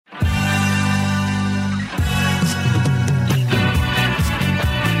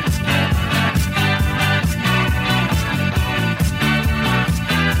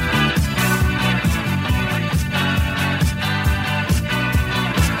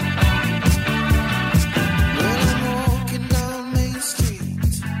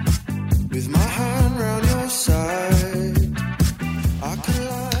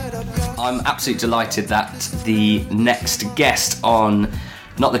absolutely delighted that the next guest on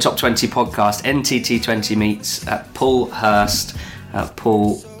Not the Top 20 podcast, NTT20 meets Paul Hurst.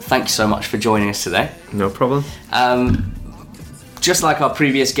 Paul, thank you so much for joining us today. No problem. Just like our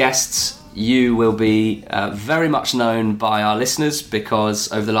previous guests, you will be very much known by our listeners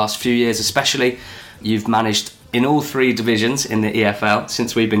because over the last few years especially, you've managed in all three divisions in the EFL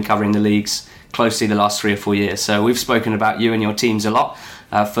since we've been covering the leagues closely the last 3 or 4 years. So we've spoken about you and your teams a lot.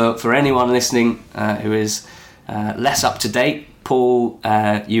 For anyone listening who is less up to date, Paul,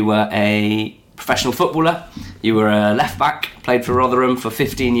 you were a professional footballer. You were a left back, played for Rotherham for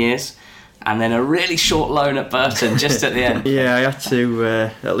 15 years, and then a really short loan at Burton just at the end. Yeah, I had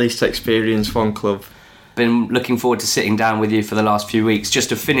to at least experience one club. Been looking forward to sitting down with you for the last few weeks just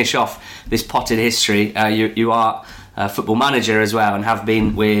to finish off this potted history. You are a football manager as well and have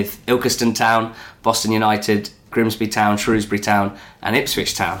been with Ilkeston Town, Boston United, Grimsby Town, Shrewsbury Town and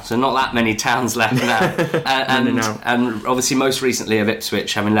Ipswich Town. So not that many towns left now. and obviously most recently of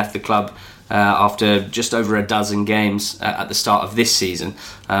Ipswich, having left the club after just over a dozen games at the start of this season.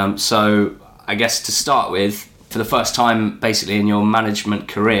 So I guess to start with, for the first time basically in your management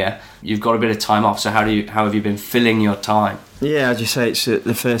career, you've got a bit of time off. So how have you been filling your time? Yeah, as you say, it's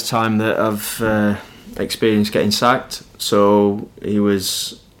the first time that I've experienced getting sacked. So he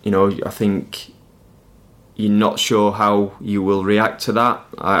was, I think you're not sure how you will react to that.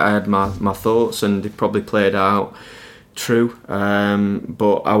 I had my thoughts and it probably played out true.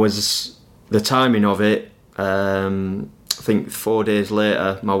 But I was, the timing of it, I think 4 days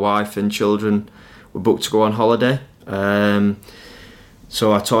later, my wife and children were booked to go on holiday.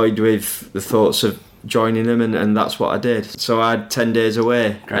 So I toyed with the thoughts of joining them and that's what I did. So I had 10 days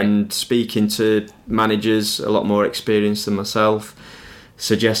away. Great. And speaking to managers a lot more experienced than myself,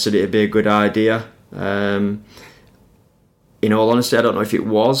 suggested it'd be a good idea. In all honesty, I don't know if it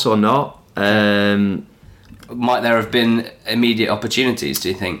was or not. Might there have been immediate opportunities, do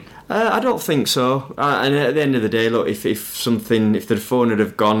you think? I don't think so. And at the end of the day, look, if the phone had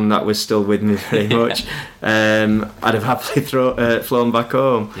have gone, that was still with me very much. I'd have happily flown back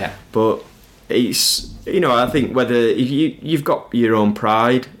home. Yeah. But it's, I think whether you've got your own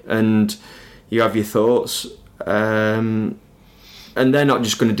pride and you have your thoughts, and they're not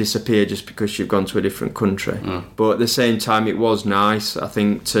just going to disappear just because you've gone to a different country. But at the same time, it was nice, I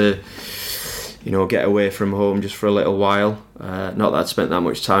think, to get away from home just for a little while. Not that I'd spent that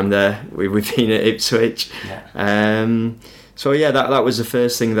much time there. We've been at Ipswich. Yeah. So yeah, that was the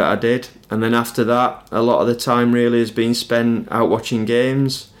first thing that I did. And then after that, a lot of the time really has been spent out watching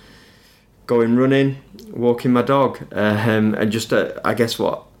games, going running, walking my dog, and just I guess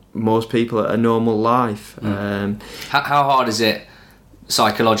what most people at a normal life. How hard is it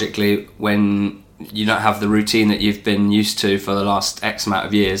psychologically when you don't have the routine that you've been used to for the last X amount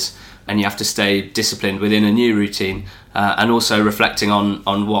of years and you have to stay disciplined within a new routine, and also reflecting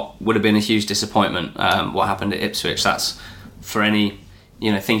on what would have been a huge disappointment, what happened at Ipswich? That's for any,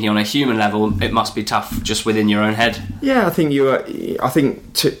 thinking on a human level, it must be tough just within your own head. Yeah, I think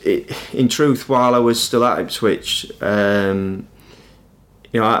in truth, while I was still at Ipswich, I'm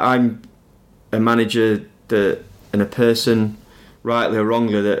a manager and a person, rightly or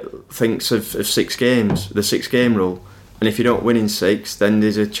wrongly, that thinks of 6 games, the 6-game rule. And if you don't win in 6, then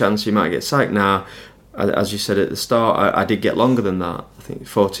there's a chance you might get sacked. Now, as you said at the start, I did get longer than that. I think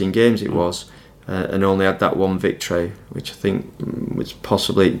 14 games it was, and only had that one victory, which I think was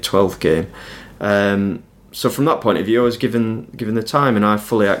possibly the 12th game. So from that point of view, I was given the time, and I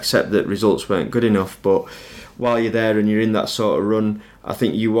fully accept that results weren't good enough. But while you're there and you're in that sort of run, I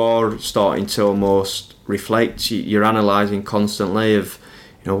think you are starting to almost reflect. You're analysing constantly of,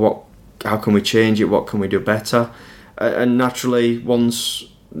 how can we change it? What can we do better? And naturally, once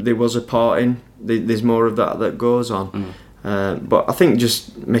there was a parting, there's more of that goes on. But I think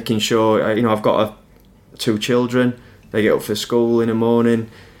just making sure, I've got 2 children. They get up for school in the morning,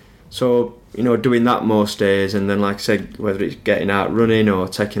 so doing that most days, and then like I said, whether it's getting out running or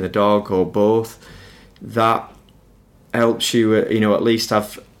taking the dog or both, that helps you, at least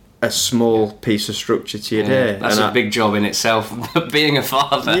have a small piece of structure to your day. That's a big job in itself, being a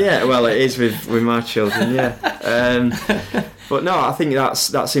father. Yeah, well, it is with my children, yeah. But no, I think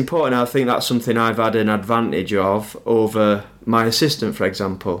that's important. I think that's something I've had an advantage of over my assistant, for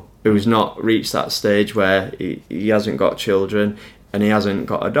example, who's not reached that stage where he hasn't got children and he hasn't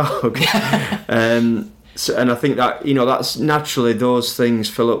got a dog. So, and I think that that's naturally, those things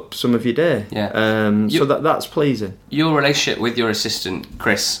fill up some of your day. Yeah. So that's pleasing. Your relationship with your assistant,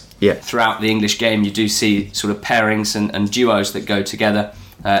 Chris. Yeah. Throughout the English game, you do see sort of pairings and duos that go together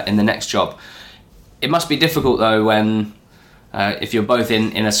in the next job. It must be difficult though when if you're both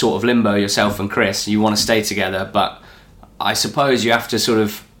in a sort of limbo, yourself and Chris, you want to stay together, but I suppose you have to sort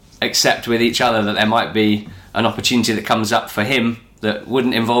of accept with each other that there might be an opportunity that comes up for him that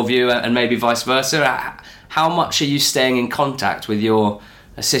wouldn't involve you, and maybe vice versa. How much are you staying in contact with your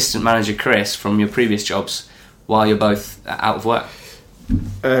assistant manager Chris from your previous jobs while you're both out of work?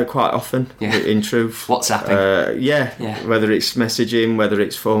 Quite often, in truth. WhatsApping? Yeah, whether it's messaging, whether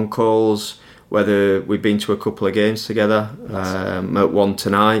it's phone calls, whether we've been to a couple of games together, at one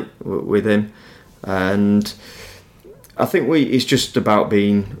tonight with him. And I think it's just about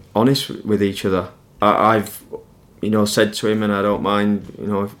being honest with each other. I've said to him, and I don't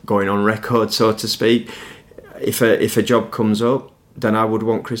mind going on record, so to speak, if a job comes up, then I would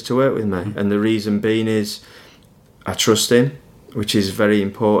want Chris to work with me. And the reason being is I trust him, which is very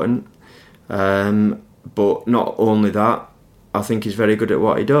important. But not only that, I think he's very good at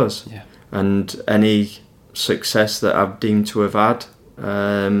what he does. Yeah. And any success that I've deemed to have had,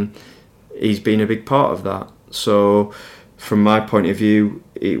 he's been a big part of that. So from my point of view,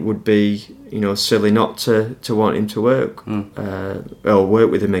 it would be silly not to want him to work or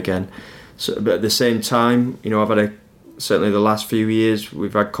work with him again. So, but at the same time, I've had certainly the last few years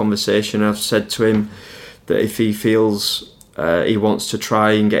we've had conversation. I've said to him that if he feels he wants to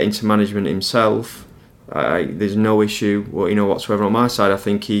try and get into management himself, there's no issue whatsoever on my side. I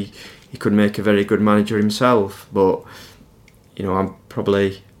think he could make a very good manager himself, but I'm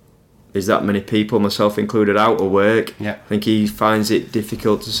probably, there's that many people, myself included, out of work. Yeah. I think he finds it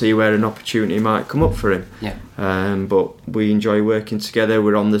difficult to see where an opportunity might come up for him. Yeah. But we enjoy working together.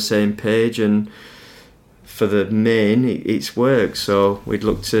 We're on the same page, and for the main, it's work. So we'd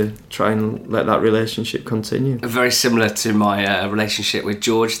look to try and let that relationship continue. Very similar to my relationship with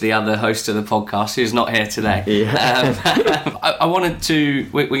George, the other host of the podcast, who's not here today. Yeah. I wanted to.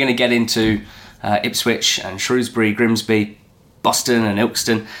 We're going to get into Ipswich and Shrewsbury, Grimsby, Boston and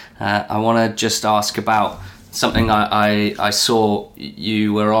Ilkeston. I want to just ask about something I saw.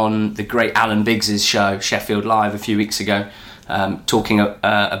 You were on the great Alan Biggs's show, Sheffield Live, a few weeks ago, talking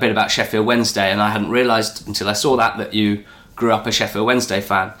a bit about Sheffield Wednesday, and I hadn't realised until I saw that you grew up a Sheffield Wednesday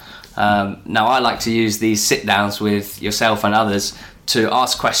fan. Now I like to use these sit-downs with yourself and others to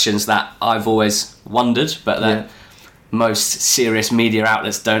ask questions that I've always wondered, but that most serious media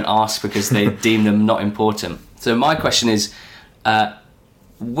outlets don't ask because they deem them not important. So my question is,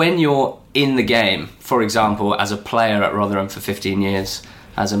 when you're in the game, for example, as a player at Rotherham for 15 years,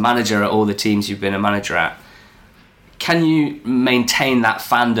 as a manager at all the teams you've been a manager at, can you maintain that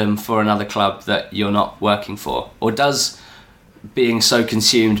fandom for another club that you're not working for? Or does being so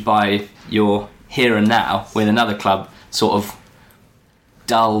consumed by your here and now with another club sort of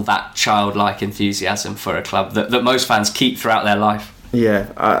dull that childlike enthusiasm for a club that most fans keep throughout their life?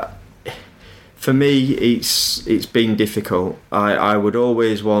 Yeah, for me, it's been difficult. I would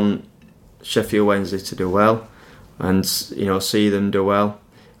always want Sheffield Wednesday to do well, and see them do well.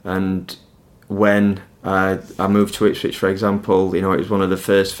 And when I moved to Ipswich, for example, it was one of the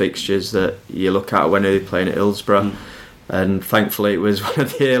first fixtures that you look at when they were playing at Hillsborough, and thankfully it was one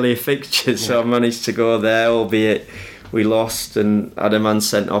of the earlier fixtures, so I managed to go there, albeit we lost and had a man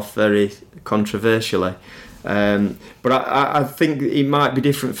sent off very controversially. But I think it might be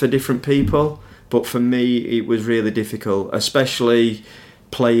different for different people. But for me, it was really difficult, especially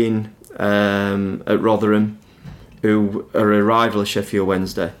playing at Rotherham, who are a rival of Sheffield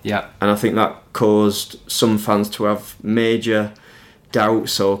Wednesday. Yeah. And I think that caused some fans to have major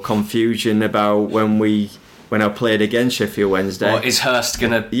doubts or confusion about when I played against Sheffield Wednesday. Or is Hurst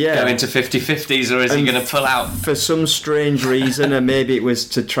going to go into 50-50s, or is he going to pull out? For some strange reason, and maybe it was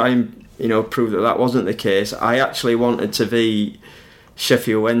to try and prove that wasn't the case, I actually wanted to be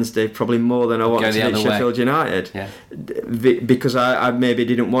Sheffield Wednesday probably more than I wanted to be Sheffield United, because I maybe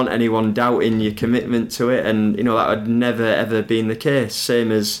didn't want anyone doubting your commitment to it, and that had never ever been the case.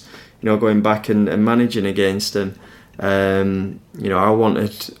 Same as going back and managing against them. I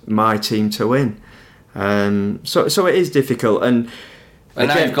wanted my team to win, so it is difficult. And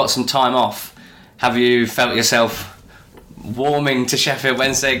now you've got some time off. Have you felt yourself warming to Sheffield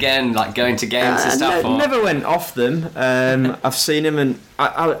Wednesday again, like going to games and stuff? Never went off them. I've seen them, and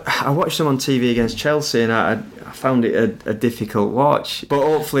I watched them on TV against Chelsea, and I found it a difficult watch. But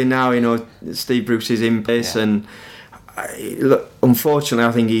hopefully now, Steve Bruce is in place, and look, unfortunately,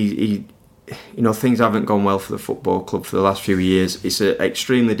 I think he things haven't gone well for the football club for the last few years. It's an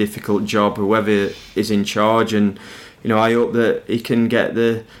extremely difficult job, whoever is in charge, and I hope that he can get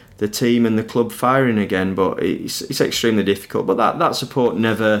the team and the club firing again, but it's extremely difficult. But that support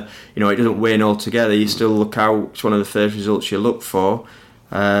never, it doesn't wane altogether. You still look out. It's one of the first results you look for,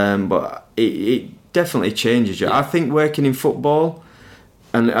 but it definitely changes you. I think working in football,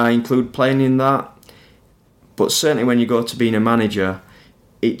 and I include playing in that, but certainly when you go to being a manager,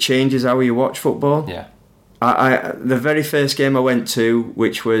 it changes how you watch football. Yeah. The very first game I went to,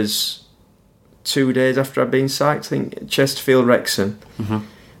 which was 2 days after I'd been sacked, I think, Chesterfield-Wrexham. Mm-hmm.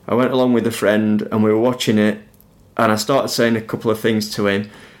 I went along with a friend and we were watching it, and I started saying a couple of things to him,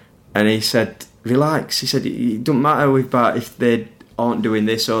 and he said, relax. He said, it doesn't matter if they aren't doing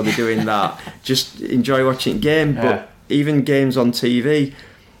this or they're doing that. Just enjoy watching the game. Yeah. But even games on TV,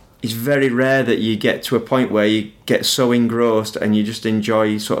 it's very rare that you get to a point where you get so engrossed and you just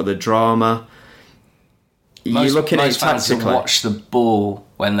enjoy sort of the drama. You're looking at it tactically. Most fans watch the ball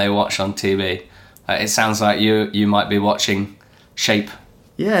when they watch on TV. It sounds like you might be watching shape.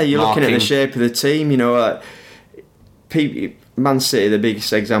 Yeah, you're looking at the shape of the team. You know, Man City, the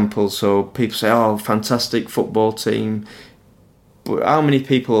biggest example. So people say, "Oh, fantastic football team," but how many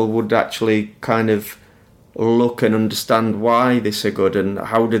people would actually kind of look and understand why they're so good and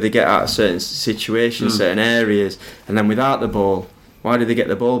how do they get out of certain situations, certain areas, and then without the ball, why do they get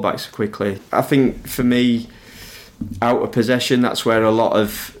the ball back so quickly? I think for me, out of possession, that's where a lot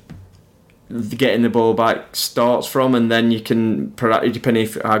of getting the ball back starts from, and then you can, depending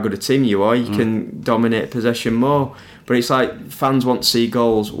on how good a team you are, you can dominate possession more. But it's like fans want to see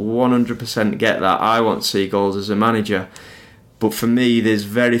goals, 100% get that. I want to see goals as a manager. But for me, there's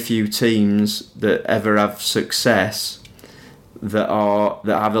very few teams that ever have success that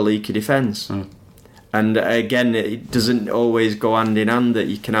have a leaky defence. And again, it doesn't always go hand in hand that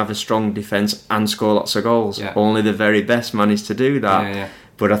you can have a strong defence and score lots of goals. Yeah. Only the very best manage to do that. Yeah.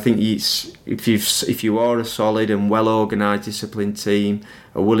 But I think if you are a solid and well organised, disciplined team,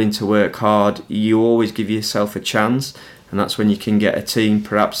 are willing to work hard, you always give yourself a chance, and that's when you can get a team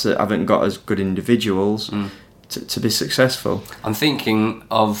perhaps that haven't got as good individuals to be successful. I'm thinking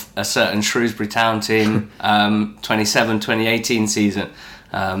of a certain Shrewsbury Town team, 2018 season.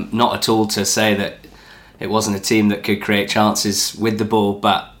 Not at all to say that it wasn't a team that could create chances with the ball,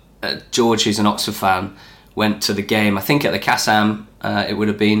 but George, who's an Oxford fan, went to the game, I think at the Kassam it would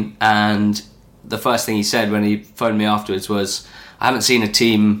have been, and the first thing he said when he phoned me afterwards was, I haven't seen a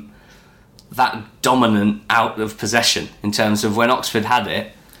team that dominant out of possession. In terms of when Oxford had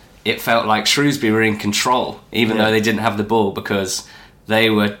it, it felt like Shrewsbury were in control, even though they didn't have the ball, because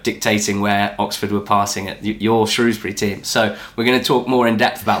they were dictating where Oxford were passing at your Shrewsbury team. So we're going to talk more in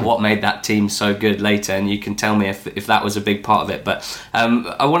depth about what made that team so good later, and you can tell me if that was a big part of it. But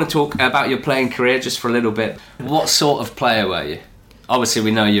I want to talk about your playing career just for a little bit. What sort of player were you? Obviously,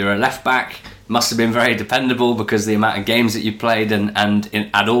 we know you're a left back. Must have been very dependable because the amount of games that you played and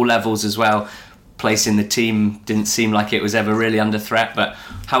at all levels as well. Place in the team didn't seem like it was ever really under threat. But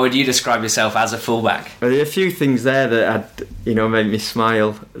how would you describe yourself as a fullback? Well, there are a few things there that made me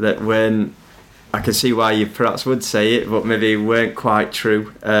smile. That when I can see why you perhaps would say it, but maybe weren't quite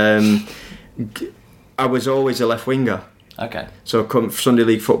true. I was always a left winger. Okay. So come Sunday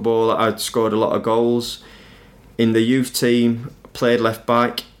League football, I'd scored a lot of goals. In the youth team, played left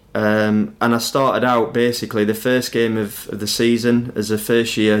back. And I started out basically the first game of the season as a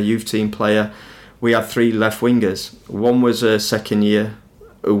first year youth team player. We had 3 left wingers. One was a second year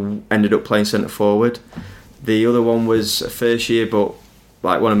who ended up playing centre forward. The other one was a first year, but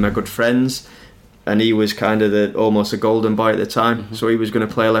like one of my good friends, and he was kind of almost a golden boy at the time. So he was going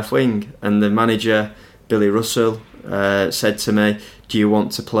to play left wing. And the manager, Billy Russell, said to me, "Do you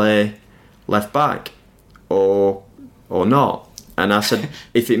want to play left back or not?" And I said,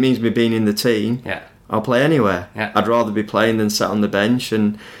 "If it means me being in the team, I'll play anywhere. I'd rather be playing than sat on the bench."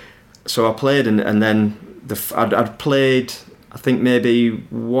 And so I played, and then I'd played, I think maybe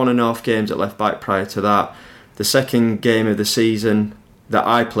 1.5 games at left back prior to that. The second game of the season that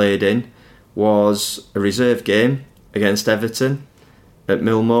I played in was a reserve game against Everton at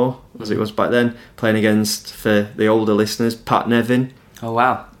Millmoor, as it was back then, playing against, for the older listeners, Pat Nevin. Oh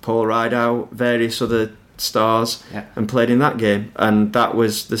wow. Paul Rideout, various other stars, and played in that game. And that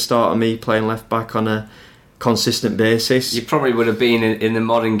was the start of me playing left back on a consistent basis. You probably would have been in the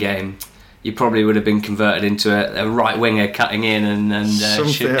modern game. You probably would have been converted into a right winger, cutting in and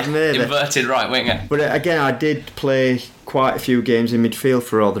inverted right winger. But again, I did play quite a few games in midfield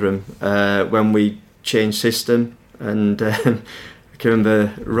for Rotherham when we changed system. And I can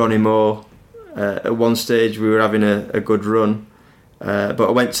remember Ronnie Moore. At one stage, we were having a good run. But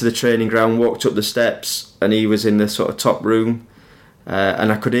I went to the training ground, walked up the steps, and he was in the sort of top room,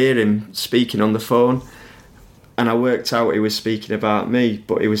 and I could hear him speaking on the phone, and I worked out he was speaking about me,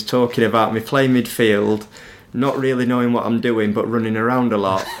 but he was talking about me playing midfield, not really knowing what I'm doing, but running around a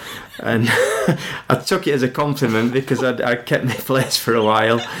lot. And I took it as a compliment because I kept my place for a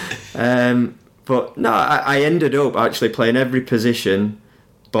while. But no, I ended up actually playing every position,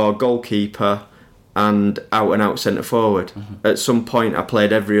 bar goalkeeper and out centre forward. At some point, I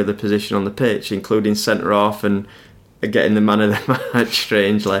played every other position on the pitch, including centre half and getting the man of the match.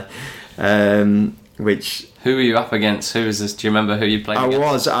 Strangely, which. Who were you up against? Who was this? Do you remember who you played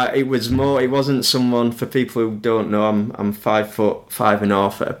against? It wasn't someone, for people who don't know, I'm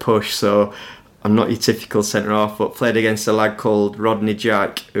 5'5.5" at a push, so I'm not your typical centre half, but played against a lad called Rodney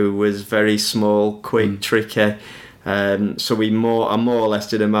Jack, who was very small, quick, tricky. So I more or less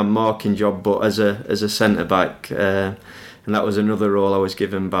did a man marking job, but as a centre back, and that was another role I was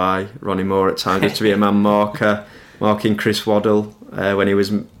given by Ronnie Moore at times, just to be a man marker, marking Chris Waddle when he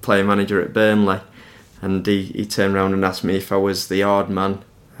was playing manager at Burnley. And he turned around and asked me if I was the hard man,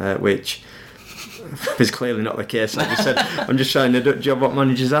 which was clearly not the case. I just said, I'm just trying to do a job what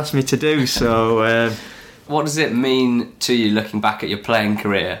managers asked me to do. So, what does it mean to you, looking back at your playing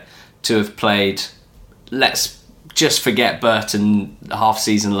career, to have played, let's just forget Burton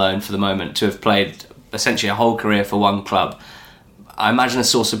half-season loan for the moment, to have played essentially a whole career for one club? I imagine a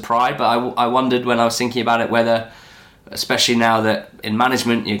source of pride, but I wondered when I was thinking about it whether, especially now that in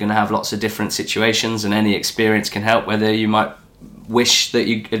management you're going to have lots of different situations and any experience can help, whether you might wish that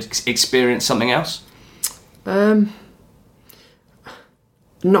you could experience something else?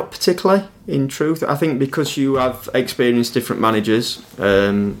 Not particularly, in truth. I think because you have experienced different managers,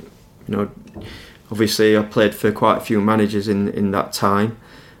 obviously I played for quite a few managers in that time,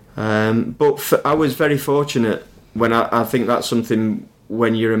 but I was very fortunate when I think that's something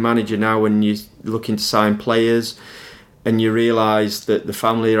when you're a manager now, when you're looking to sign players and you realise that the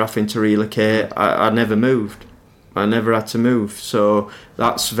family are having to relocate. I never moved. I never had to move. So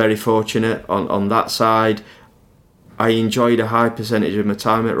that's very fortunate on that side. I enjoyed a high percentage of my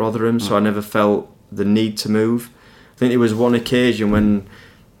time at Rotherham, so I never felt the need to move. I think there was one occasion when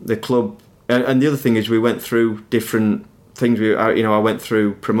the club... And the other thing is we went through different things. I went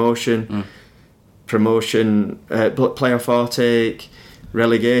through promotion, playoff heartache,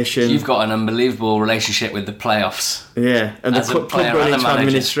 relegation. You've got an unbelievable relationship with the playoffs. Yeah, and the club going into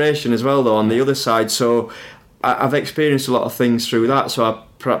administration as well, though, on the other side. So I've experienced a lot of things through that, so I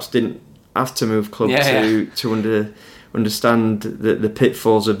perhaps didn't have to move club to understand the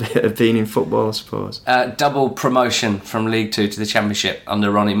pitfalls of being in football, I suppose. Double promotion from League Two to the Championship under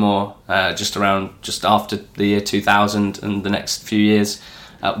Ronnie Moore, just after the year 2000 and the next few years.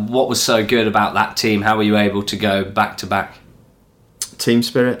 What was so good about that team? How were you able to go back to back? Team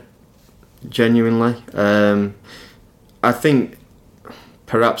spirit, genuinely. I think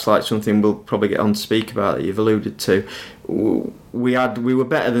perhaps like something we'll probably get on to speak about that you've alluded to. We were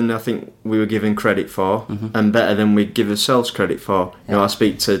better than I think we were given credit for, and better than we give ourselves credit for. I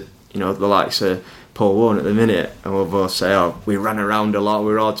speak to the likes of Paul Warren at the minute, and we'll both say, we ran around a lot,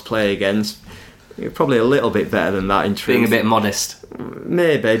 we were hard to play against. You're probably a little bit better than that in truth. Being a bit modest,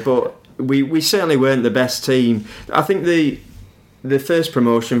 maybe, but we certainly weren't the best team. I think the first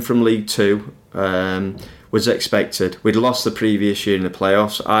promotion from League Two was expected. We'd lost the previous year in the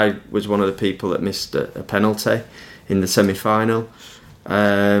playoffs. I was one of the people that missed a penalty in the semi-final.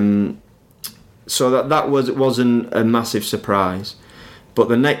 So that wasn't a massive surprise. But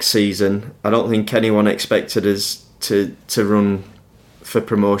the next season, I don't think anyone expected us to run for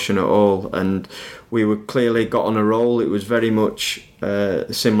promotion at all. And we were clearly got on a roll. It was very much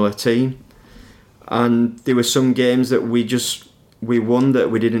a similar team. And there were some games that we won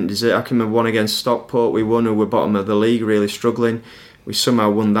that we didn't deserve. I can remember one against Stockport. We won, who were bottom of the league, really struggling. We somehow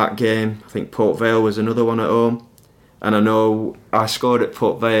won that game. I think Port Vale was another one at home. And I know I scored at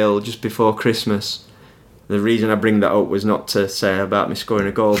Port Vale just before Christmas. The reason I bring that up was not to say about me scoring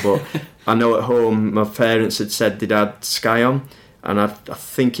a goal, but I know at home my parents had said they'd had Sky on, and I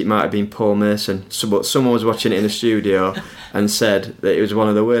think it might have been Paul Mason. But someone was watching it in the studio and said that it was one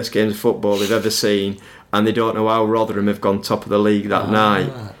of the worst games of football they've ever seen, and they don't know how Rotherham have gone top of the league that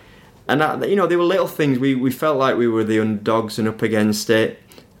night. And there were little things. We felt like we were the underdogs and up against it,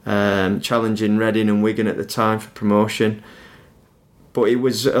 challenging Reading and Wigan at the time for promotion. But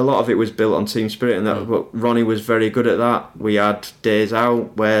a lot of it was built on team spirit, and but Ronnie was very good at that. We had days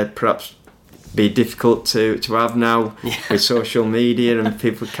out where perhaps be difficult to have now with social media and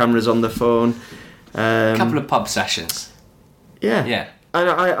people with cameras on the phone. A couple of pub sessions. Yeah. And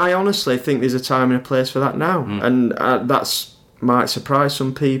I honestly think there's a time and a place for that now. And that's might surprise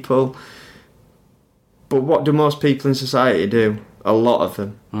some people. But what do most people in society do? A lot of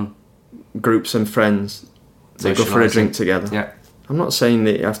them. Groups and friends. They go for a drink together. Yeah. I'm not saying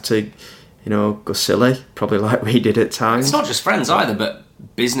that you have to, go silly, probably like we did at times. It's not just friends either, but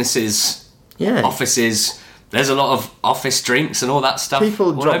businesses, offices, there's a lot of office drinks and all that stuff.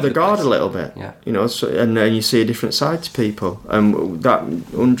 People drop the guard a little bit, yeah. You know, and then you see a different side to people, and that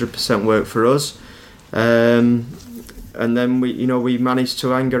 100% worked for us. And then we managed to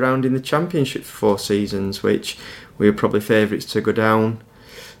hang around in the Championship for 4 seasons, which we were probably favourites to go down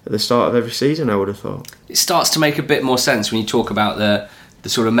at the start of every season, I would have thought. It starts to make a bit more sense when you talk about the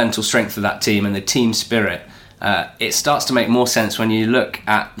sort of mental strength of that team and the team spirit. It starts to make more sense when you look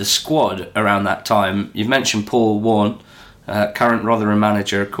at the squad around that time. You've mentioned Paul Warne, current Rotherham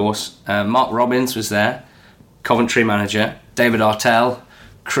manager, of course. Mark Robbins was there, Coventry manager. David Artell,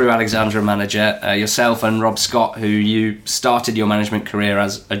 Crewe Alexandra manager. Yourself and Rob Scott, who you started your management career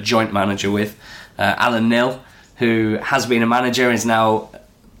as a joint manager with. Alan Nill, who has been a manager, is now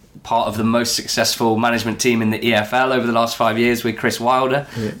part of the most successful management team in the EFL over the last 5 years with Chris Wilder,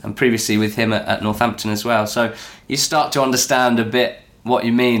 and previously with him at Northampton as well. So you start to understand a bit what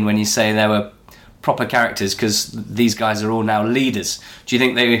you mean when you say they were proper characters, because these guys are all now leaders. Do you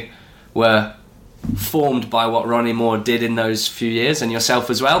think they were formed by what Ronnie Moore did in those few years, and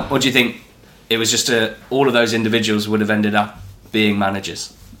yourself as well? Or do you think it was just all of those individuals would have ended up being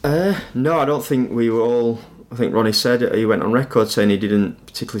managers? No, I don't think we were all... I think Ronnie said, he went on record saying he didn't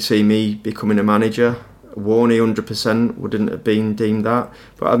particularly see me becoming a manager. Warney 100% wouldn't have been deemed that.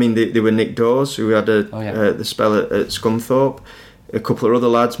 But I mean, they were Nick Dawes, who had the spell at Scunthorpe. A couple of other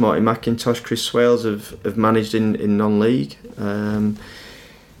lads, Marty McIntosh, Chris Swales, have managed in non-league.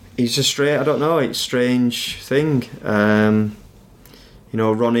 He's just straight, I don't know, it's a strange thing.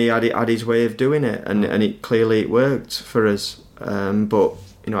 Ronnie had his way of doing it, and it clearly worked for us. But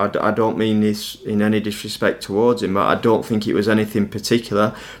I don't mean this in any disrespect towards him, but I don't think it was anything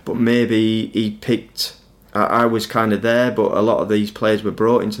particular. But maybe he picked... I was kind of there, but a lot of these players were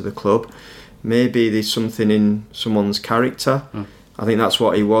brought into the club. Maybe there's something in someone's character. I think that's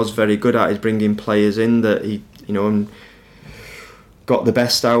what he was very good at, is bringing players in that he, and got the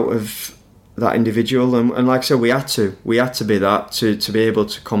best out of that individual. And like I said, we had to be that to be able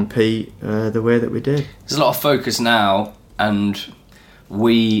to compete the way that we did. There's a lot of focus now, and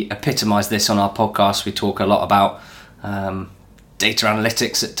we epitomise this on our podcast. We talk a lot about data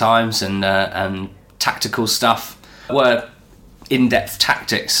analytics at times and tactical stuff. Were in-depth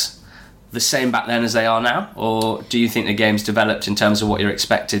tactics the same back then as they are now, or do you think the game's developed in terms of what you're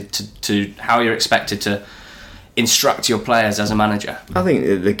expected to how you're expected to instruct your players as a manager? I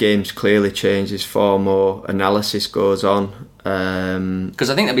think the game's clearly changed. There's far more analysis goes on. Because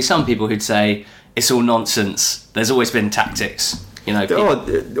I think there'd be some people who'd say it's all nonsense. There's always been tactics.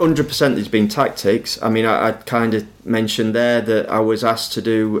 100% there's been tactics. I mean, I kind of mentioned there that I was asked to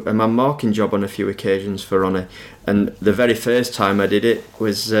do a man marking job on a few occasions for Ronnie, and the very first time I did it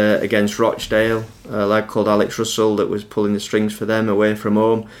was against Rochdale, a lad called Alex Russell that was pulling the strings for them away from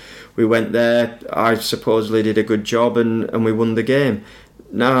home. We went there, I supposedly did a good job, and we won the game.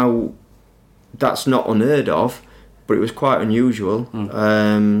 Now, that's not unheard of, but it was quite unusual.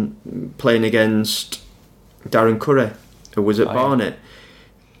 Playing against Darren Curry, who was at Barnet,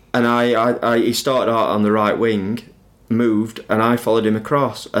 and he started out on the right wing, moved, and I followed him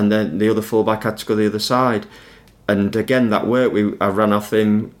across, and then the other fullback had to go the other side, and again that worked. I ran off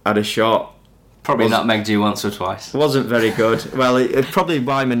him, had a shot. Probably nutmegged you once or twice. Wasn't very good. Well, it probably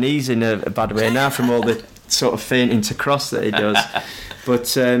why my knees in a bad way now from all the sort of feinting to cross that he does. But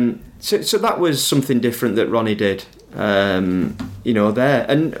so that was something different that Ronnie did. There,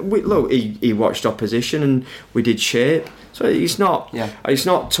 and he watched opposition, and we did shape. So it's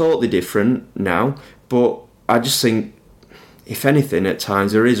not totally different now, but I just think, if anything, at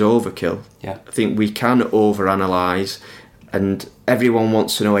times there is overkill. Yeah. I think we can overanalyse, and everyone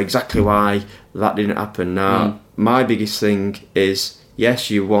wants to know exactly why that didn't happen. Now, my biggest thing is, yes,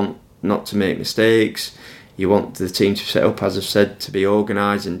 you want not to make mistakes, you want the team to set up, as I've said, to be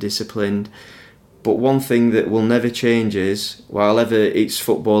organised and disciplined. But one thing that will never change is, while ever it's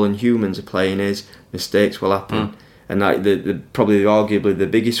football and humans are playing, is mistakes will happen. And probably arguably the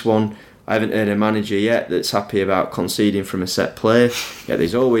biggest one, I haven't heard a manager yet that's happy about conceding from a set play. Yeah,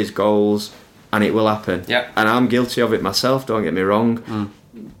 there's always goals, and it will happen. Yeah. And I'm guilty of it myself, don't get me wrong.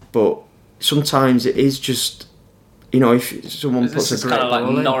 But sometimes it is just, if someone puts a great kind of like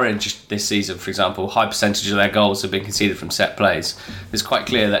goal in. Norwich this season, for example, high percentage of their goals have been conceded from set plays. It's quite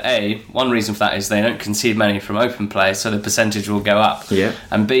clear that one reason for that is they don't concede many from open play, so the percentage will go up. Yeah.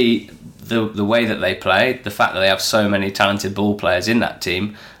 And B, the way that they play, the fact that they have so many talented ball players in that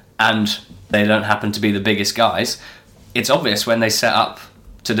team, and they don't happen to be the biggest guys, it's obvious when they set up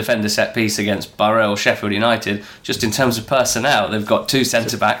to defend a set piece against Borough or Sheffield United, just in terms of personnel, they've got 2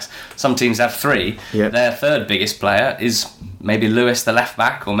 centre-backs, some teams have 3. Yep. Their third biggest player is maybe Lewis, the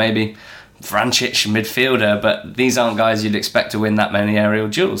left-back, or maybe Vrancic, midfielder, but these aren't guys you'd expect to win that many aerial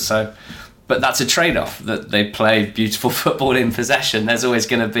duels. So, but that's a trade-off, that they play beautiful football in possession. There's always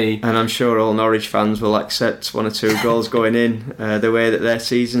going to be... And I'm sure all Norwich fans will accept 1 or 2 goals going in the way that their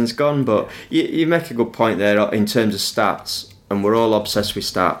season's gone. But you make a good point there in terms of stats, and we're all obsessed with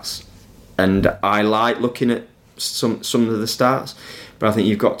stats. And I like looking at some of the stats, but I think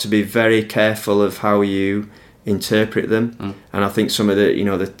you've got to be very careful of how you interpret them. And I think some of the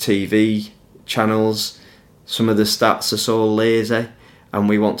the TV channels, some of the stats are so lazy, and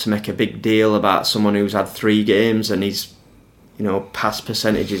we want to make a big deal about someone who's had 3 games and his pass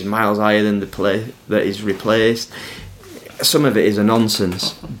percentage is miles higher than the play that is replaced. Some of it is a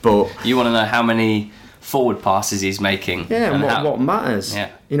nonsense, but you want to know how many forward passes he's making. Yeah, and what matters. Yeah.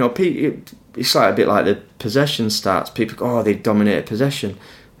 It's like a bit like the possession stats. People go, oh, they've dominated possession.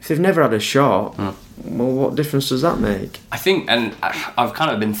 If they've never had a shot, well, what difference does that make? I think, and I've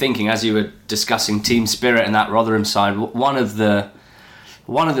kind of been thinking as you were discussing team spirit and that Rotherham side, one of the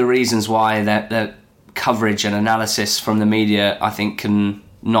reasons why that coverage and analysis from the media, I think, can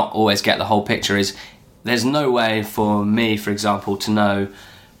not always get the whole picture is there's no way for me, for example, to know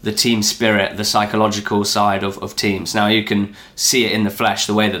the team spirit, the psychological side of teams. Now, you can see it in the flesh,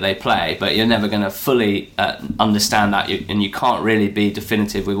 the way that they play, but you're never going to fully understand that, and you can't really be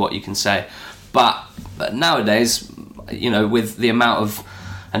definitive with what you can say. But nowadays, with the amount of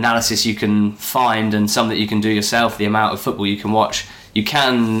analysis you can find and some that you can do yourself, the amount of football you can watch, you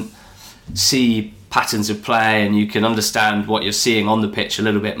can see patterns of play and you can understand what you're seeing on the pitch a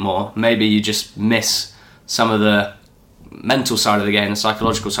little bit more. Maybe you just miss some of the mental side of the game, the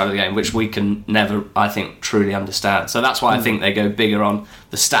psychological side of the game, which we can never, I think, truly understand. So that's why I think they go bigger on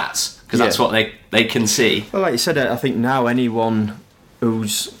the stats, because that's what they can see. Well, like you said, I think now anyone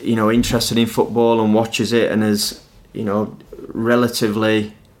who's interested in football and watches it and is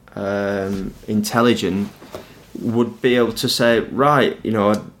relatively intelligent would be able to say, right,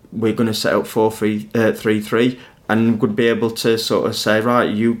 we're going to set up 4-3-3, and would be able to sort of say, right,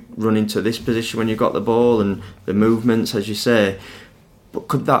 you run into this position when you got the ball and the movements, as you say. But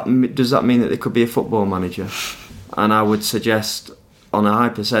does that mean that there could be a football manager? And I would suggest on a high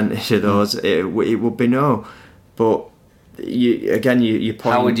percentage of those, it would be no. But you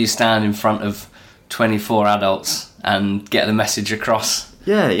point... How would you stand in front of 24 adults and get the message across?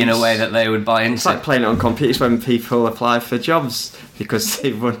 Yeah, in a way that they would buy into. It's like playing it on computers when people apply for jobs because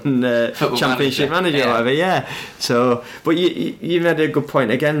they've won Championship Manager or whatever. Yeah. So, but you made a good point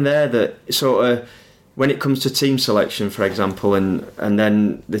again there, that sort of when it comes to team selection, for example, and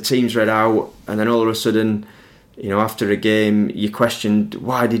then the team's read out, and then all of a sudden, after a game, you questioned,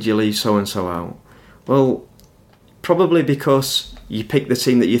 why did you leave so and so out? Well, probably because you pick the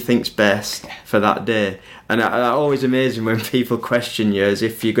team that you think's best for that day. And it's always amazing when people question you as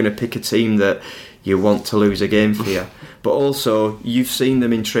if you're going to pick a team that you want to lose a game for you. But also, you've seen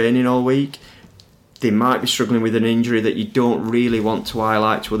them in training all week. They might be struggling with an injury that you don't really want to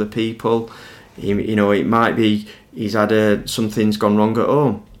highlight to other people. It might be he's had something's gone wrong at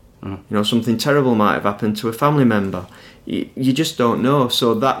home. Something terrible might have happened to a family member. You just don't know.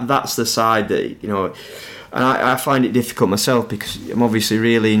 So that's the side that, and I find it difficult myself because I'm obviously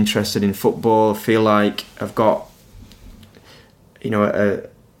really interested in football. I feel like I've got,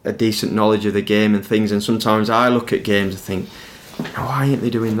 a decent knowledge of the game and things. And sometimes I look at games and think, why ain't they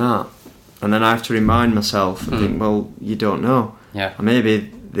doing that? And then I have to remind myself and think, well, you don't know. Yeah. And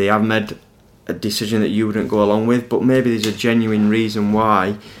maybe they have made a decision that you wouldn't go along with, but maybe there's a genuine reason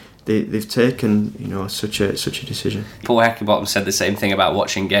why they've taken such a decision. Paul Heckingbottom said the same thing about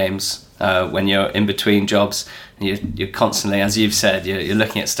watching games when you're in between jobs and you're constantly, as you've said, you're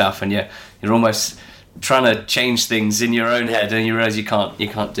looking at stuff and you're almost trying to change things in your own head, and you realise you can't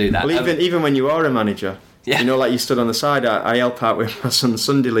do that. Well, even when you are a manager, like you stood on the side. I help out with my son's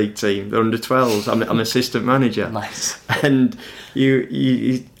Sunday League team. They're under 12s. I'm assistant manager. Nice. And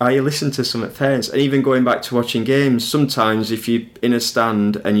I listen to some parents, and even going back to watching games. Sometimes if you're in a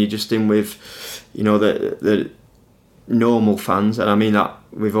stand and you're just in with, the normal fans, and I mean that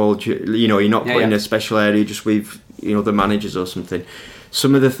with all, you're not put in a special area just with the managers or something.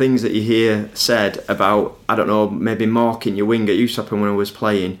 Some of the things that you hear said about, I don't know, maybe marking your winger. It used to happen when I was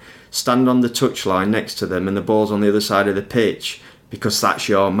playing. Stand on the touchline next to them and the ball's on the other side of the pitch because that's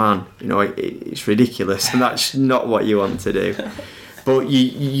your man. It's ridiculous, and that's not what you want to do. But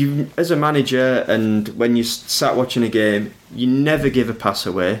you as a manager, and when you sat watching a game, you never give a pass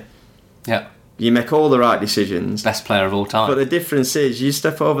away. Yeah. You make all the right decisions. Best player of all time. But the difference is you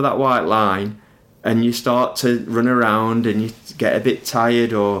step over that white line and you start to run around and you get a bit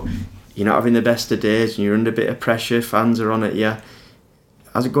tired, or you're not having the best of days and you're under a bit of pressure, fans are on at you.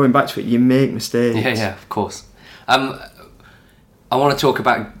 as going back to it, you make mistakes. Yeah, of course. I want to talk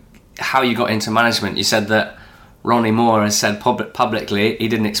about how you got into management. You said that Ronnie Moore has said publicly he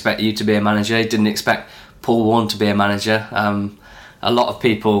didn't expect you to be a manager. He didn't expect Paul Warne to be a manager. A lot of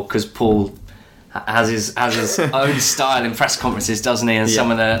people, because Paul has his own style in press conferences, doesn't he? And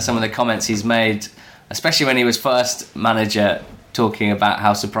some of the comments he's made, especially when he was first manager, talking about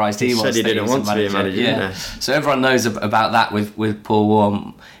how surprised he was. Said he didn't want to be a manager. Yeah. So everyone knows about that with Paul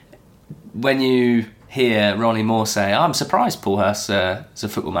Warne. When you hear Ronnie Moore say, "I'm surprised Paul Hurst is a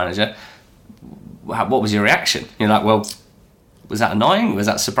football manager," what was your reaction? You're like, well, was that annoying? Was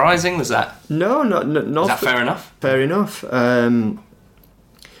that surprising? Was that no? Was that fair enough? Fair enough.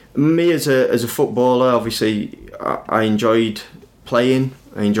 Me as a footballer, obviously, I enjoyed playing.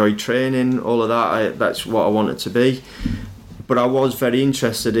 I enjoyed training. All of that. That's what I wanted to be. But I was very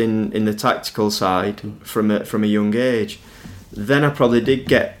interested in the tactical side from a young age. Then I probably did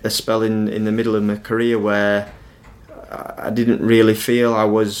get a spell in the middle of my career where I didn't really feel I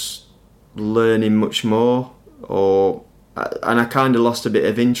was learning much more, and I kind of lost a bit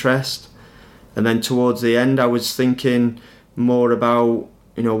of interest. And then towards the end, I was thinking more about,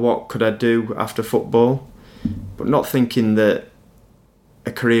 what could I do after football, but not thinking that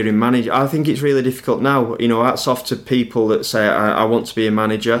a career in management. I think it's really difficult now. Hats off to people that say I want to be a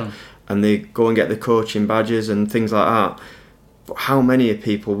manager, and they go and get the coaching badges and things like that. But how many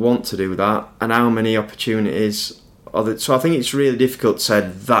people want to do that, and how many opportunities are there? So I think it's really difficult to say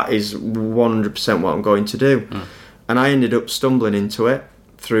that is 100% what I'm going to do. And I ended up stumbling into it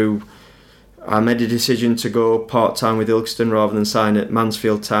through. I made a decision to go part-time with Ilkeston rather than sign at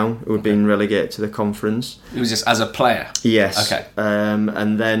Mansfield Town, who had been relegated to the conference. It was just as a player? Yes. Okay.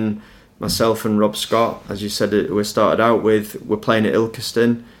 And then myself and Rob Scott, as you said, we started out with, were playing at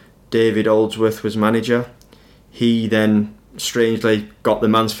Ilkeston. David Oldsworth was manager. He then strangely got the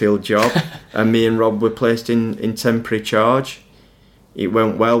Mansfield job, and me and Rob were placed in temporary charge. It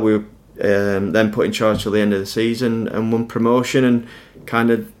went well. We were then put in charge till the end of the season and won promotion, and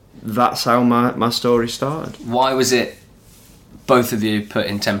kind of that's how my story started. Why was it both of you put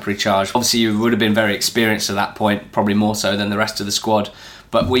in temporary charge? Obviously you would have been very experienced at that point, probably more so than the rest of the squad,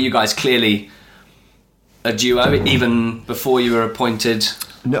 but were you guys clearly a duo even before you were appointed?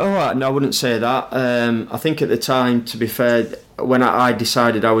 No, I wouldn't say that. I think at the time, to be fair, when I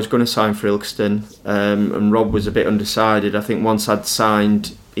decided I was going to sign for Ilkeston, and Rob was a bit undecided, I think once I'd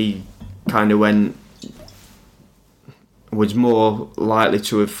signed, he kind of was more likely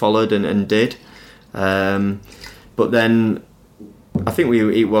to have followed and did. But then I think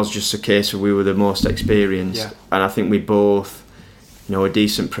it was just a case of we were the most experienced, and I think we both, are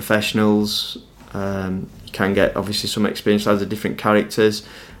decent professionals. You can get obviously some experience as the different characters.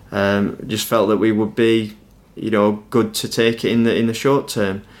 Just felt that we would be, good to take it in the short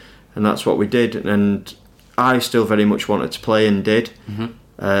term, and that's what we did. And I still very much wanted to play and did.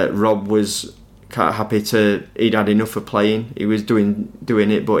 Rob was kind of happy to. He'd had enough of playing. He was doing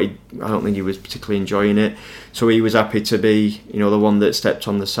it, but I don't think he was particularly enjoying it. So he was happy to be, the one that stepped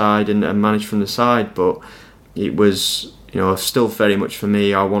on the side and managed from the side. But it was, still very much for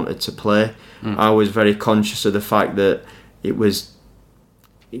me. I wanted to play. I was very conscious of the fact that it was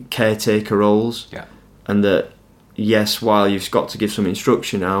caretaker roles, and that yes, while you've got to give some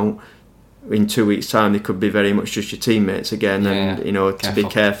instruction out, in 2 weeks' time they could be very much just your teammates again, and to be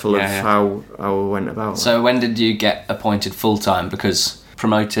careful of how we went about. So when did you get appointed full time? Because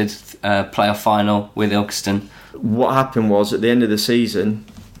promoted, playoff final with Ilkeston. What happened was at the end of the season,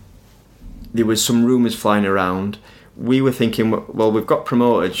 there was some rumours flying around. We were thinking, well, we've got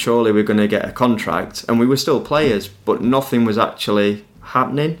promoted, surely we're going to get a contract, and we were still players, but nothing was actually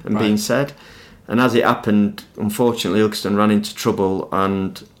happening and being said. And as it happened, unfortunately, Ilkeston ran into trouble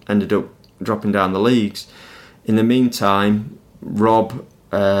and ended up dropping down the leagues. In the meantime, Rob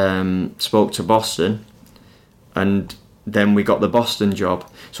spoke to Boston, and then we got the Boston job.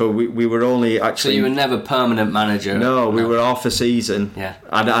 So we were only actually... So you were never permanent manager? No, we were half a season. Yeah.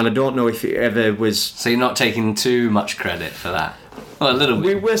 And I don't know if it ever was... So you're not taking too much credit for that? Well, a little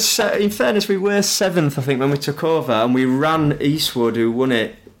bit. We were, in fairness, we were 7th, I think, when we took over, and we ran Eastwood, who won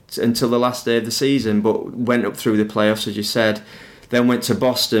it until the last day of the season, but went up through the playoffs, as you said. Then went to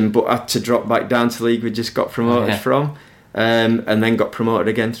Boston, but had to drop back down to the league we just got promoted from, and then got promoted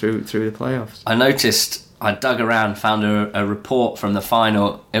again through the playoffs. I noticed, I dug around, found a report from the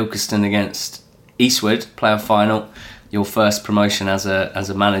final, Ilkeston against Eastwood, playoff final, your first promotion as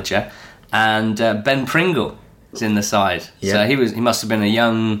a manager, and Ben Pringle is in the side. So he must have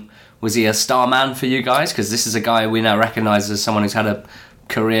been was he a star man for you guys? Because this is a guy we now recognise as someone who's had a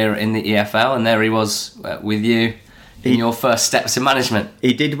career in the EFL, and there he was with you in your first steps in management.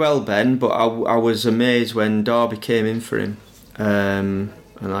 He did well, Ben, but I was amazed when Derby came in for him. And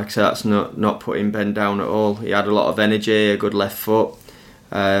like I said, that's not putting Ben down at all. He had a lot of energy, a good left foot.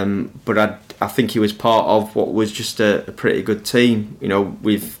 But I think he was part of what was just a pretty good team. You know,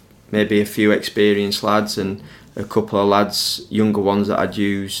 with maybe a few experienced lads and a couple of lads, younger ones that I'd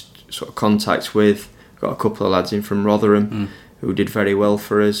used sort of contacts with. Got a couple of lads in from Rotherham who did very well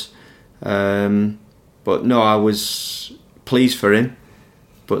for us. But no, I was pleased for him,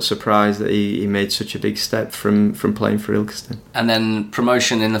 but surprised that he made such a big step from playing for Ilkeston. And then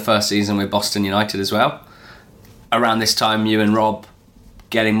promotion in the first season with Boston United as well. Around this time, you and Rob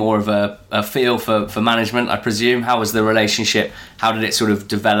getting more of a feel for management, I presume. How was the relationship? How did it sort of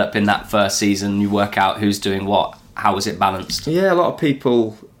develop in that first season? You work out who's doing what. How was it balanced? Yeah, a lot of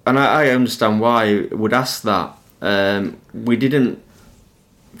people, and I understand why, would ask that. We didn't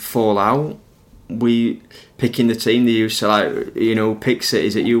fall out. We picking the team, they used to pick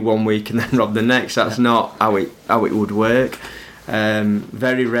cities at you one week and then Rob the next. That's not how it would work.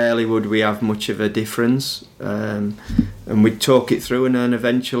 Very rarely would we have much of a difference, and we'd talk it through and then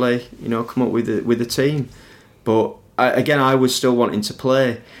eventually, come up with a team. But I was still wanting to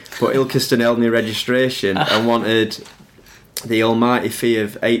play, but Ilkeston held me registration and wanted the almighty fee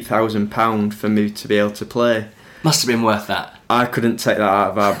of £8,000 for me to be able to play. Must have been worth that. I couldn't take that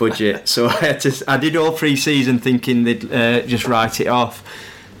out of our budget, so I did all pre-season thinking they'd just write it off.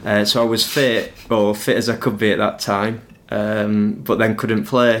 So I was fit as I could be at that time, but then couldn't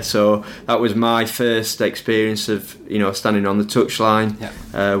play. So that was my first experience of standing on the touchline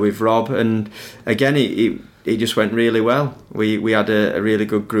with Rob, and again it just went really well. We had a really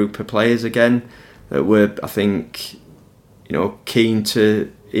good group of players again that were, I think, keen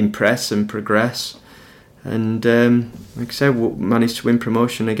to impress and progress. And like I said, we managed to win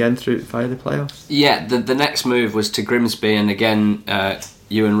promotion again via the playoffs. Yeah, the next move was to Grimsby, and again,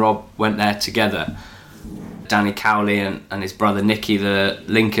 you and Rob went there together. Danny Cowley and his brother Nicky, the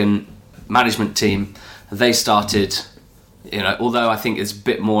Lincoln management team, they started. Although I think it's a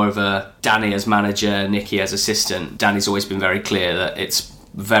bit more of a Danny as manager, Nicky as assistant. Danny's always been very clear that it's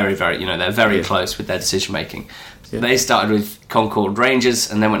very, very, they're very close with their decision making. Yeah. They started with Concord Rangers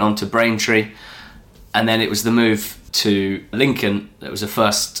and then went on to Braintree. And then it was the move to Lincoln that was the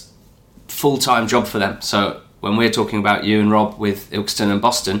first full-time job for them. So when we're talking about you and Rob with Ilkeston and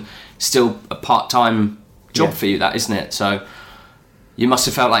Boston, still a part-time job for you, that, isn't it? So you must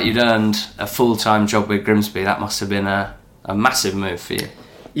have felt like you'd earned a full-time job with Grimsby. That must have been a massive move for you.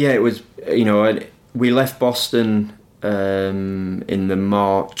 Yeah, it was. We left Boston in the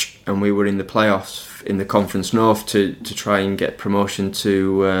March, and we were in the playoffs in the Conference North to try and get promotion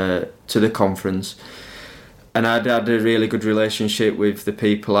to the conference. And I'd had a really good relationship with the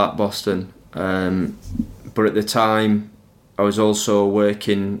people at Boston, but at the time I was also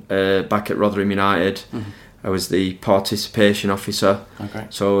working back at Rotherham United. Mm-hmm. I was the participation officer. Okay.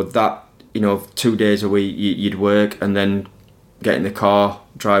 So that 2 days a week you'd work and then get in the car,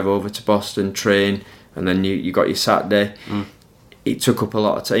 drive over to Boston, train, and then you got your Saturday. It took up a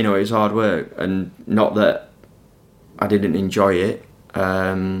lot of time. It was hard work, and not that I didn't enjoy it,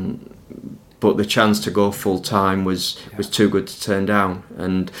 but the chance to go full time was too good to turn down,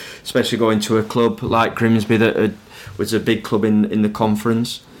 and especially going to a club like Grimsby that was a big club in the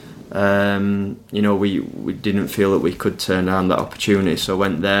conference. We didn't feel that we could turn down that opportunity, so I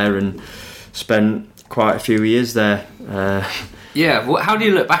went there and spent quite a few years there. How do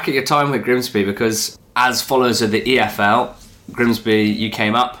you look back at your time with Grimsby? Because as followers of the EFL, Grimsby, you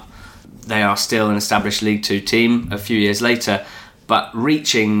came up. They are still an established League 2 team a few years later, but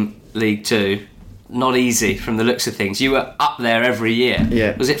reaching League 2, not easy from the looks of things. You were up there every year.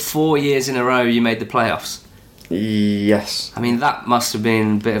 Yeah. Was it 4 years in a row you made the playoffs? Yes. I mean, that must have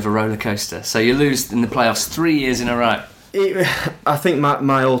been a bit of a roller coaster. So you lose in the playoffs 3 years in a row. I think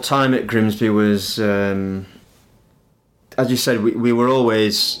my whole time at Grimsby was, as you said, we were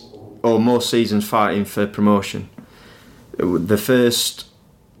always, or most seasons, fighting for promotion.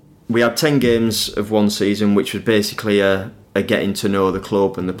 We had 10 games of one season, which was basically a getting to know the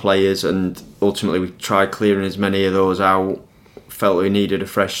club and the players, and ultimately we tried clearing as many of those out. Felt we needed a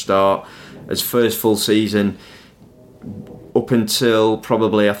fresh start. As first full season, up until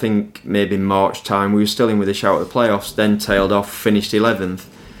probably, I think, maybe March time, we were still in with a shout at the playoffs, then tailed off, finished 11th.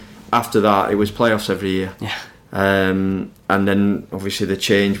 After that, it was playoffs every year. Yeah. And then obviously the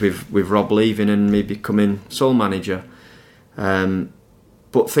change with Rob leaving and me becoming sole manager.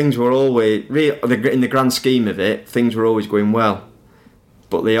 But things were always, in the grand scheme of it, things were always going well.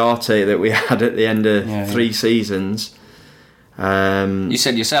 But the heartache that we had at the end of 3 seasons... you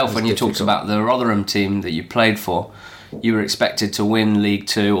said yourself when you talked about the Rotherham team that you played for, you were expected to win League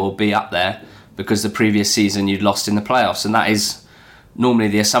Two or be up there because the previous season you'd lost in the playoffs, and that is normally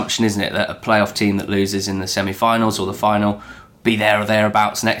the assumption, isn't it, that a playoff team that loses in the semi-finals or the final be there or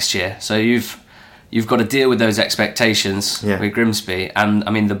thereabouts next year. So you've got to deal with those expectations with Grimsby, and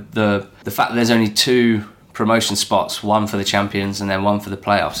I mean the fact that there's only 2 promotion spots, one for the champions and then one for the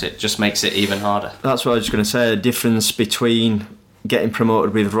playoffs, it just makes it even harder. That's what I was going to say. The difference between getting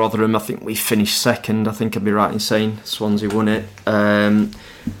promoted with Rotherham, I think we finished second. I think I'd be right in saying Swansea won it,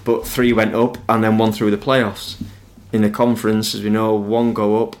 but 3 went up and then 1 through the playoffs. In the conference, as we know, 1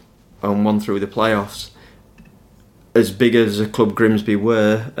 go up and 1 through the playoffs. As big as a club Grimsby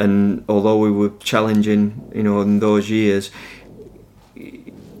were, and although we were challenging, in those years,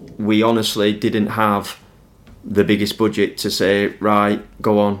 we honestly didn't have the biggest budget to say, right,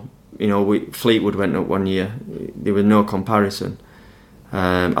 go on. Fleetwood went up 1 year. There was no comparison.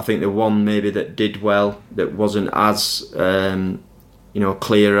 I think the one maybe that did well, that wasn't as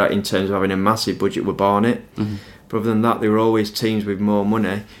clearer in terms of having a massive budget, were Barnet. Mm-hmm. But other than that, there were always teams with more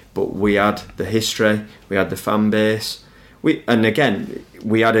money. But we had the history, we had the fan base. We had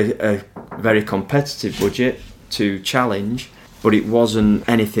a very competitive budget to challenge, but it wasn't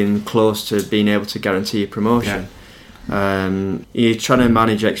anything close to being able to guarantee a promotion. Yeah. You're trying to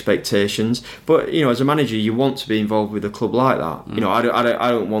manage expectations, but as a manager, you want to be involved with a club like that. Mm.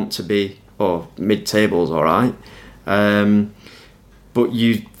 I don't want to be mid-table's all right, but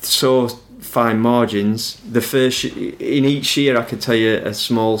you saw fine margins. In each year, I could tell you a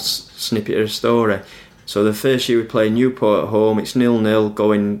small snippet of a story. So the first year we play Newport at home, it's 0-0,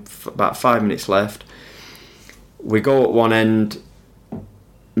 going about 5 minutes left. We go at one end,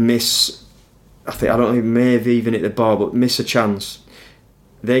 miss. I don't think maybe even hit the bar, but miss a chance.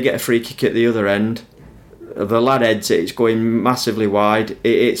 They get a free kick at the other end. The lad heads it, it's going massively wide.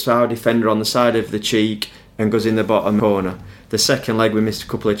 It hits our defender on the side of the cheek and goes in the bottom corner. The second leg we missed a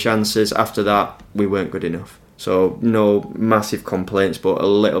couple of chances. After that, we weren't good enough. So no massive complaints, but a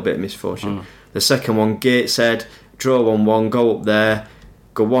little bit of misfortune. Mm. The second one, Gateshead, draw 1-1, go up there,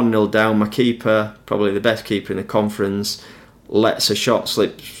 go 1-0 down. My keeper, probably the best keeper in the conference, lets a shot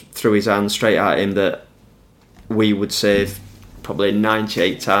slip through his hand straight at him that we would save probably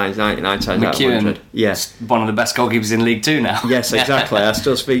 98 times, 99 times out of 100. Yes, one of the best goalkeepers in League Two now. Yes, exactly. I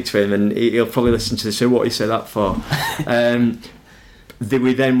still speak to him, and he'll probably listen to this. So, what he say that for?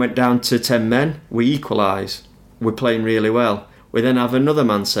 We then went down to 10 men. We equalise. We're playing really well. We then have another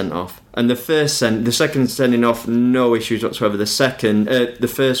man sent off, and the second sending off, no issues whatsoever. The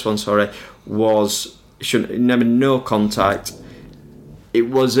first one, was no contact. It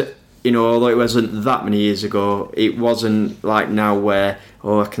was, although it wasn't that many years ago, it wasn't like now where,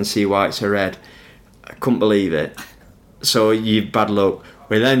 I can see why it's a red. I couldn't believe it. So you bad luck.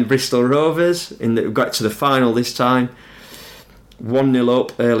 We then Bristol Rovers, we got to the final this time, 1-0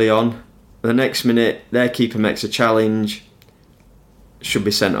 up early on. The next minute, their keeper makes a challenge, should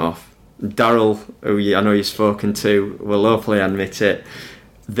be sent off. Darryl, who I know you've spoken to, will hopefully admit it,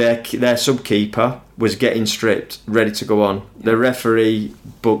 their sub-keeper was getting stripped, ready to go on. The referee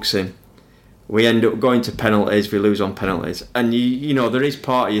books him. We end up going to penalties, we lose on penalties. And there is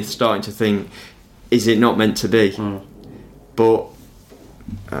part of you starting to think, is it not meant to be? Mm. But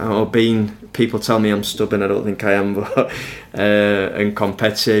people tell me I'm stubborn, I don't think I am, but and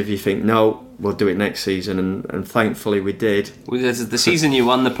competitive, you think, no, we'll do it next season, and thankfully we did. Well, the season you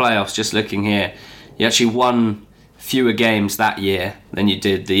won the playoffs, just looking here, you actually won fewer games that year than you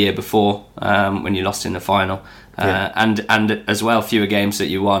did the year before, when you lost in the final, and as well fewer games that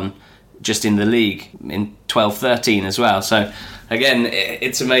you won just in the league in 12-13 as well. So again,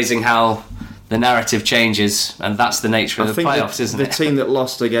 it's amazing how the narrative changes, and that's the nature of the playoffs, isn't it? The team that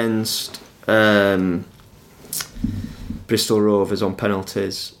lost against Bristol Rovers on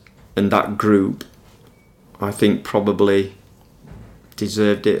penalties, and that group, I think probably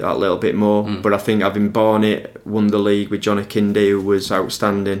deserved it a little bit more. But I think having Barnet won the league with Johnny Kindy, who was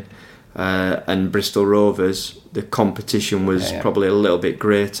outstanding, and Bristol Rovers, the competition was probably a little bit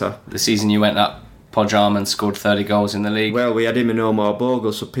greater. The season you went up, Podge Armand scored 30 goals in the league. Well, we had him and Omar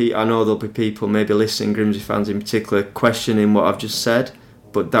Bogle, so I know there'll be people maybe listening, Grimsby fans in particular, questioning what I've just said,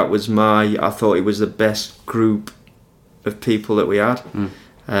 but that was I thought it was the best group of people that we had,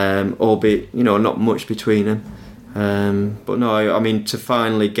 albeit, not much between them. But no, I mean, to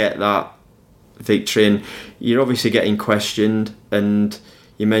finally get that victory, and you're obviously getting questioned, and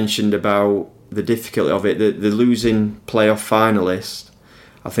you mentioned about the difficulty of it, the losing playoff finalists.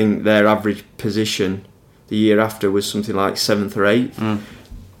 I think their average position the year after was something like 7th or 8th.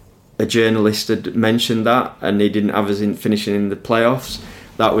 A journalist had mentioned that, and he didn't have us finishing in the playoffs.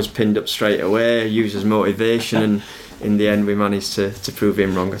 That was pinned up straight away, used as motivation, and in the end we managed to prove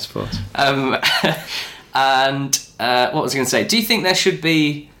him wrong, I suppose. And what was I going to say? Do you think there should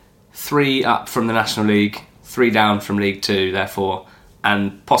be 3 up from the National League, 3 down from League 2, therefore,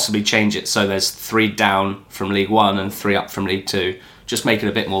 and possibly change it so there's 3 down from League 1 and 3 up from League 2, just make it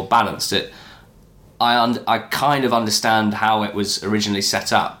a bit more balanced? I kind of understand how it was originally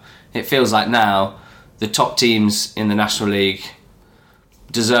set up. It feels like now the top teams in the National League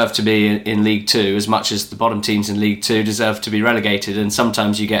deserve to be in League 2 as much as the bottom teams in League 2 deserve to be relegated, and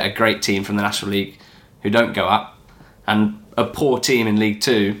sometimes you get a great team from the National League who don't go up and a poor team in League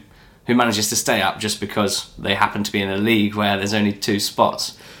 2 who manages to stay up just because they happen to be in a league where there's only 2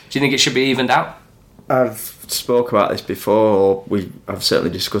 spots. Do you think it should be evened out? I've spoke about this before, or I've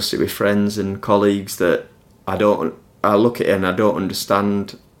certainly discussed it with friends and colleagues, that I look at it and I don't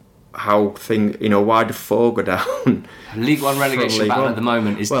understand how why do 4 go down? League 1 relegation battle at the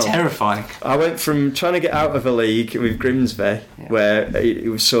moment is terrifying. I went from trying to get out of a league with Grimsby, where it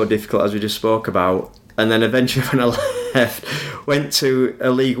was so difficult, as we just spoke about, and then eventually when I left, went to a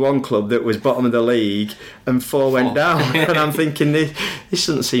League 1 club that was bottom of the league, and 4 went down. And I'm thinking, this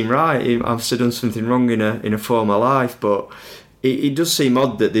doesn't seem right. I've done something wrong in a former life, but it does seem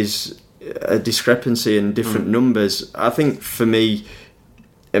odd that there's a discrepancy in different numbers. I think for me,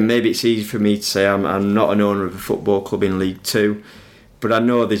 and maybe it's easy for me to say I'm not an owner of a football club in League 2, but I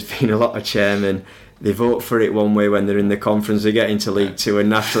know there's been a lot of chairmen, they vote for it one way when they're in the conference, they get into League 2 and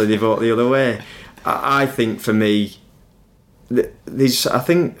naturally they vote the other way. I think for me, I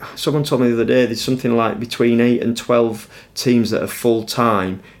think someone told me the other day there's something like between 8 and 12 teams that are full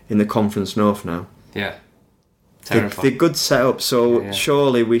time in the Conference North now. Yeah, terrifying. They're good setup, so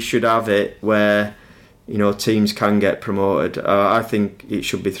surely we should have it where teams can get promoted. I think it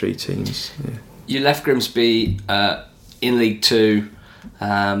should be 3 teams. Yeah. You left Grimsby in League 2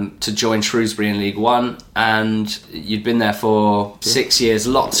 to join Shrewsbury in League 1, and you'd been there for 6 years.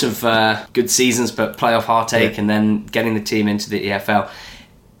 Lots of good seasons, but playoff heartache, and then getting the team into the EFL.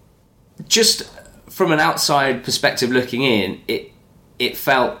 Just from an outside perspective looking in, it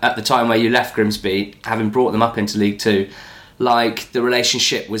felt at the time where you left Grimsby, having brought them up into League 2, like the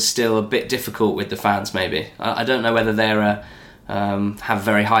relationship was still a bit difficult with the fans. Maybe I don't know whether they're have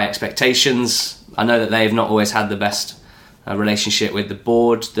very high expectations. I know that they've not always had the best relationship with the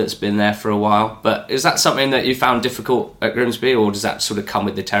board that's been there for a while. But is that something that you found difficult at Grimsby, or does that sort of come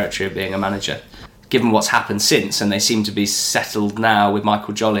with the territory of being a manager? Given what's happened since, and they seem to be settled now with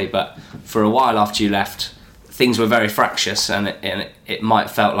Michael Jolly, but for a while after you left, things were very fractious, and it might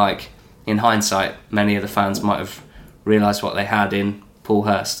felt like, in hindsight, many of the fans might have realised what they had in Paul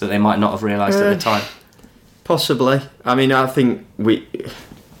Hurst that they might not have realised at the time. Possibly. I mean, I think we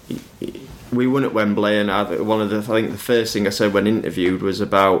won at Wembley, and I think the first thing I said when interviewed was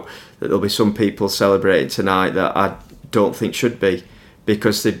about that there'll be some people celebrating tonight that I don't think should be,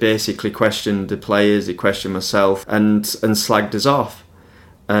 because they basically questioned the players, they questioned myself, and slagged us off.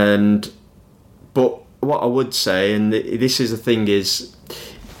 But what I would say, and this is the thing, is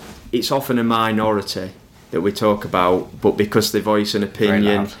it's often a minority that we talk about, but because they voice an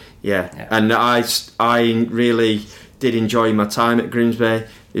opinion, yeah. And I really did enjoy my time at Grimsby.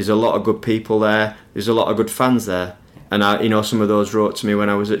 There's a lot of good people there. There's a lot of good fans there, and some of those wrote to me when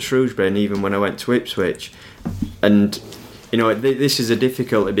I was at Shrewsbury, and even when I went to Ipswich. And this is a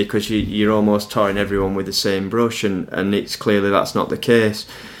difficulty because you're almost tarring everyone with the same brush, and it's clearly that's not the case.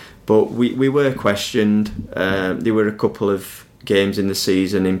 But we were questioned. There were a couple of games in the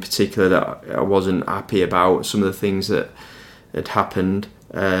season in particular that I wasn't happy about, some of the things that had happened.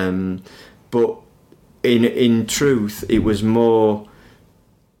 But in truth, it was more,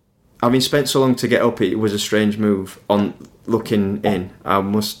 having spent so long to get up, it was a strange move on looking in. Your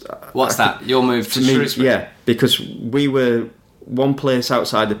move to Shrewsbury? Yeah, because we were one place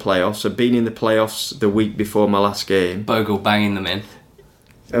outside the playoffs, so being in the playoffs the week before my last game. Bogle banging them in.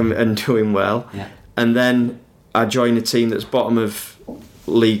 And doing well. Yeah. And then I joined a team that's bottom of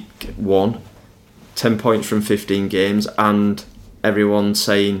League 1, 10 points from 15 games, and everyone's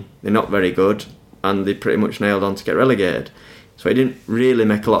saying they're not very good, and they pretty much nailed on to get relegated. So it didn't really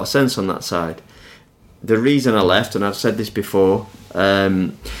make a lot of sense on that side. The reason I left, and I've said this before,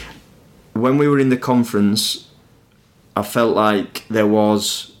 when we were in the conference, I felt like there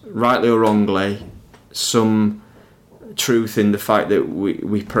was, rightly or wrongly, some truth in the fact that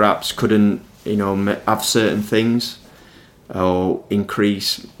we perhaps couldn't have certain things or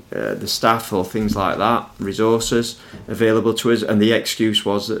increase the staff or things like that, resources available to us, and the excuse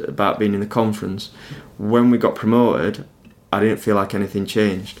was about being in the conference. When we got promoted, I didn't feel like anything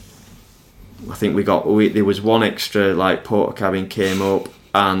changed. I think there was one extra, like porter cabin came up,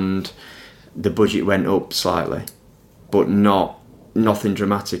 and the budget went up slightly, but nothing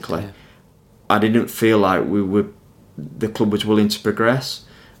dramatically. Yeah. I didn't feel like the club was willing to progress,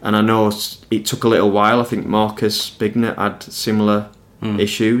 and I know it took a little while. I think Marcus Bignett had similar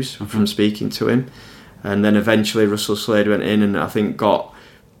issues from speaking to him, and then eventually Russell Slade went in and I think got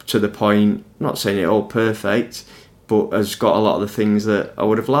to the point, not saying it all perfect, but has got a lot of the things that I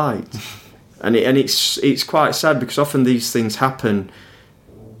would have liked. And it's quite sad, because often these things happen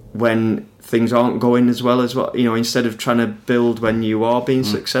when things aren't going as well as what, instead of trying to build when you are being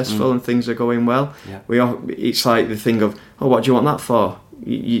successful and things are going well. Yeah. It's like the thing of, what do you want that for?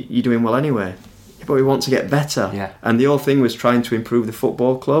 You're doing well anyway. But we want to get better. Yeah. And the whole thing was trying to improve the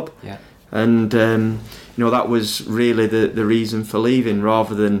football club. Yeah. And that was really the reason for leaving,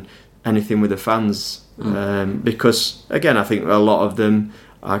 rather than anything with the fans. Because again, I think a lot of them,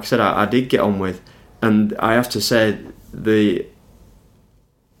 like I said, I did get on with, and I have to say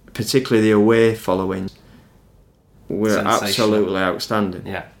particularly the away followings were absolutely outstanding.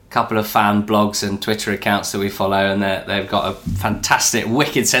 Yeah, a couple of fan blogs and Twitter accounts that we follow, and they've got a fantastic,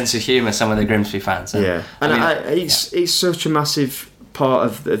 wicked sense of humour. Some of the Grimsby fans. And it's such a massive part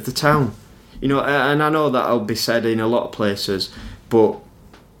of the town, and I know that'll be said in a lot of places, but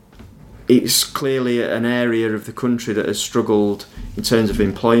it's clearly an area of the country that has struggled in terms of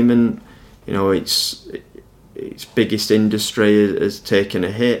employment. Its biggest industry has taken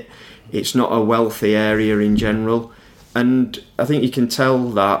a hit. It's not a wealthy area in general, and I think you can tell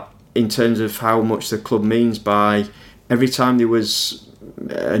that in terms of how much the club means by every time there was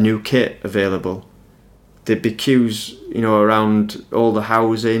a new kit available, there'd be queues, around all the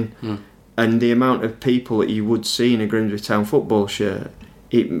housing, and the amount of people that you would see in a Grimsby Town football shirt,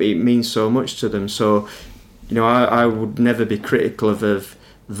 it means so much to them. So, I would never be critical of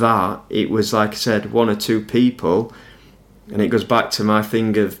that. It was, like I said, one or two people, and it goes back to my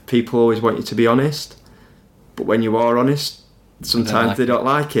thing of people always want you to be honest, but when you are honest, sometimes they don't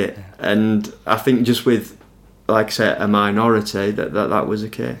like it. Yeah. And I think just with, like I said, a minority, that was the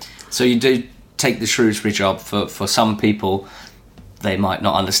case. So you do take the Shrewsbury job. For some people, they might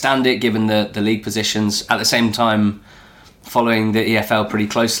not understand it given the league positions. At the same time, following the EFL pretty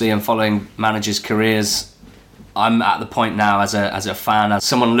closely and following managers' careers, I'm at the point now as a fan, as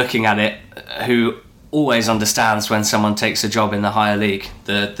someone looking at it, who always understands when someone takes a job in the higher league.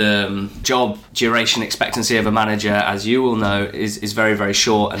 The job duration expectancy of a manager, as you will know, is very, very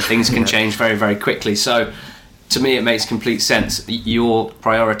short, and things can change very, very quickly. So to me, it makes complete sense. Your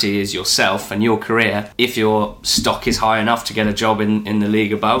priority is yourself and your career. If your stock is high enough to get a job in the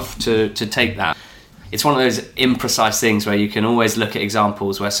league above, to take that. It's one of those imprecise things where you can always look at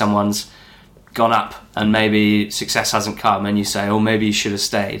examples where someone's gone up and maybe success hasn't come, and you say, oh, maybe you should have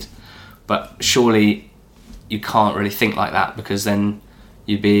stayed. But surely you can't really think like that, because then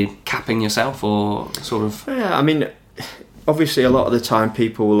you'd be capping yourself, or sort of... Yeah, I mean, obviously a lot of the time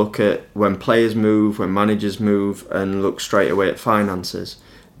people will look at when players move, when managers move, and look straight away at finances.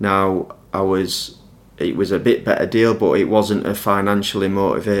 Now, it was a bit better deal, but it wasn't a financially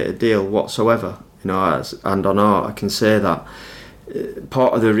motivated deal whatsoever. As hand on heart, I can say that.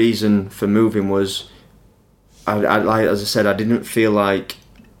 Part of the reason for moving was, as I said, I didn't feel like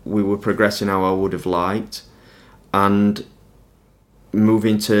we were progressing how I would have liked, and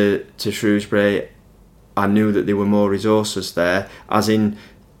moving to Shrewsbury, I knew that there were more resources there, as in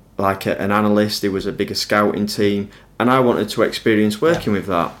like an analyst, there was a bigger scouting team, and I wanted to experience working with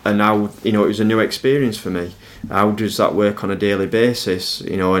that, and now it was a new experience for me. How does that work on a daily basis?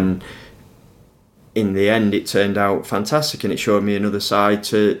 And in the end, it turned out fantastic, and it showed me another side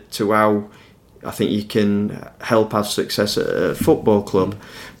to how I think you can help have success at a football club.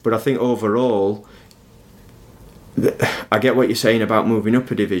 But I think overall, I get what you're saying about moving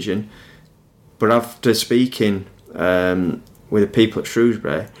up a division, but after speaking with the people at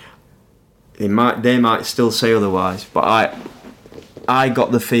Shrewsbury, they might still say otherwise, but I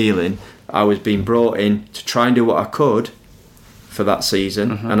got the feeling I was being brought in to try and do what I could for that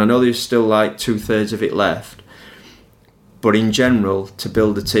season, and I know there's still like 2/3 of it left, but in general, to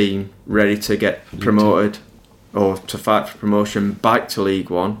build a team ready to get promoted or to fight for promotion back to League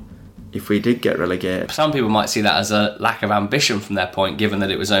One if we did get relegated. Some people might see that as a lack of ambition from their point, given that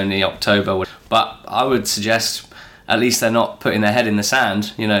it was only October, but I would suggest at least they're not putting their head in the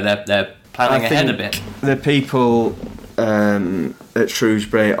sand. They're planning ahead a bit. The people at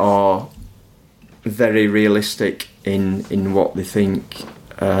Shrewsbury are very realistic in what they think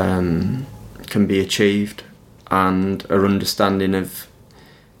can be achieved, and are understanding of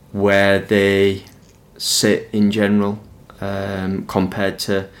where they sit in general, compared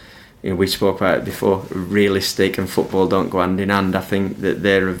to, we spoke about it before, realistic and football don't go hand in hand. I think that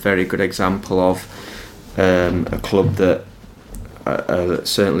they're a very good example of a club that are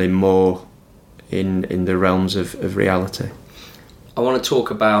certainly more in the realms of reality. I want to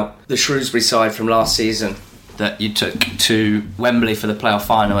talk about the Shrewsbury side from last season that you took to Wembley for the playoff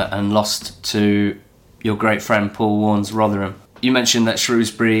final and lost to your great friend Paul Warne's Rotherham. You mentioned that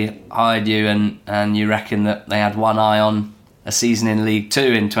Shrewsbury hired you and you reckon that they had one eye on a season in League Two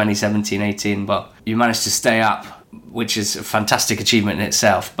in 2017-18, but you managed to stay up, which is a fantastic achievement in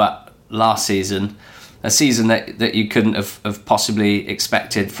itself. But last season, a season that you couldn't have possibly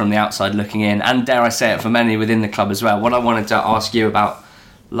expected from the outside looking in, and dare I say it, for many within the club as well. What I wanted to ask you about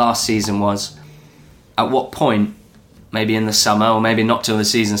last season was, at what point, maybe in the summer or maybe not till the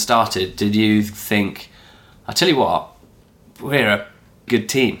season started, did you think, I tell you what, we're a good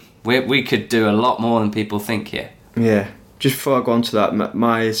team. We could do a lot more than people think here. Yeah. Just before I go on to that,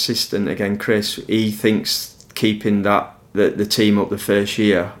 my assistant again, Chris, he thinks keeping the team up the first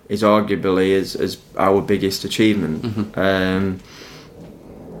year is arguably as our biggest achievement. Mm-hmm.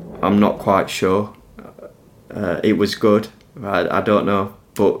 I'm not quite sure. It was good. I don't know.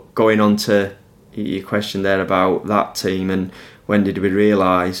 But going on to your question there about that team and when did we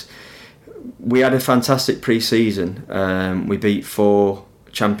realise, we had a fantastic pre-season. We beat 4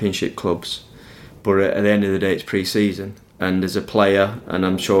 championship clubs, but at the end of the day, it's pre-season. And as a player, and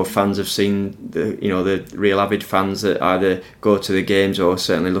I'm sure fans have seen the real avid fans that either go to the games or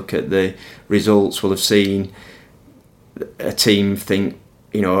certainly look at the results will have seen a team think,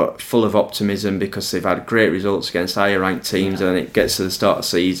 full of optimism because they've had great results against higher ranked teams, and then it gets to the start of the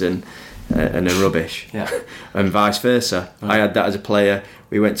season and they're rubbish. Yeah. And vice versa. Right. I had that as a player.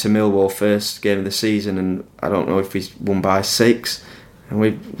 We went to Millwall first game of the season, and I don't know if we won by 6, and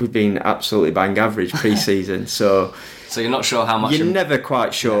we've been absolutely bang average pre-season. So you're not sure how much... You're never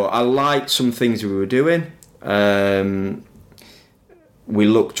quite sure. I liked some things we were doing. We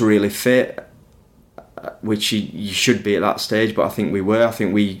looked really fit, which you should be at that stage, but I think we were. I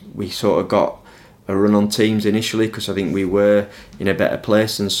think we sort of got a run on teams initially because I think we were in a better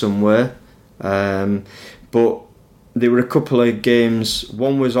place than some were. But there were a couple of games.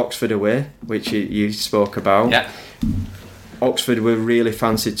 One was Oxford away, which you spoke about. Yeah. Oxford were really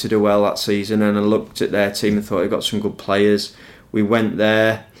fancied to do well that season, and I looked at their team and thought they got some good players. We went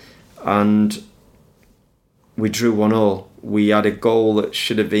there and we drew 1-1. We had a goal that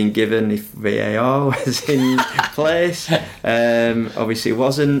should have been given if VAR was in place. Obviously it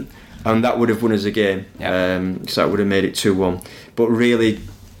wasn't, and that would have won us a game. Yeah. So that would have made it 2-1. But really,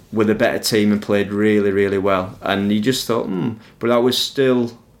 we're the better team and played really, really well. And you just thought, but that was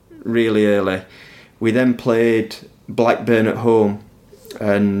still really early. We then played Blackburn at home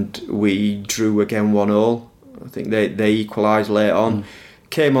and we drew again 1-1. I think they equalised late on.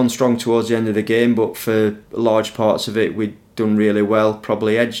 Came on strong towards the end of the game, but for large parts of it we'd done really well,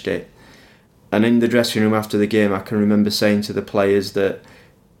 probably edged it. And in the dressing room after the game, I can remember saying to the players that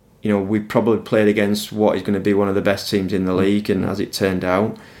we probably played against what is going to be one of the best teams in the league, and as it turned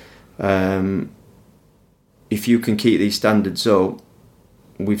out, if you can keep these standards up,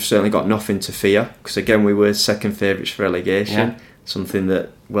 we've certainly got nothing to fear, because again we were second favourites for relegation, something that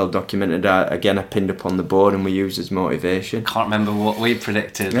well documented. Again, I pinned up on the board and we used as motivation. Can't remember what we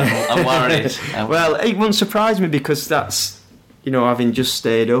predicted. I'm worried. Well, it wouldn't surprise me because that's having just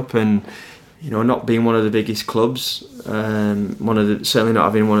stayed up and not being one of the biggest clubs, certainly not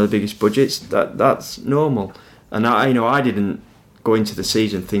having one of the biggest budgets. That's normal. And I didn't go into the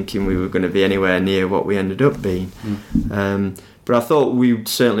season thinking we were going to be anywhere near what we ended up being. But I thought we'd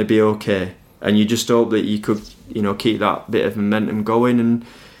certainly be okay, and you just hope that you could, keep that bit of momentum going,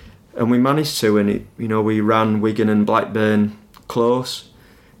 and we managed to. And we ran Wigan and Blackburn close,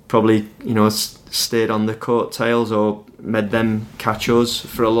 probably stayed on the coattails or made them catch us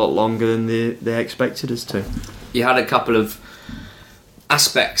for a lot longer than they expected us to. You had a couple of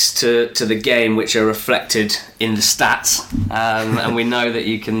aspects to the game which are reflected in the stats, and we know that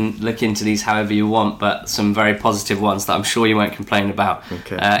you can look into these however you want, but some very positive ones that I'm sure you won't complain about.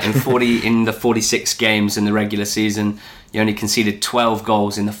 Okay. In the 46 games in the regular season, you only conceded 12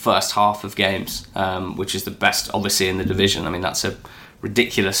 goals in the first half of games, which is the best obviously in the division. I mean, that's a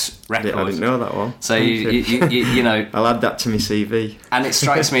ridiculous record. I didn't know that one. So you know, I'll add that to my CV. And it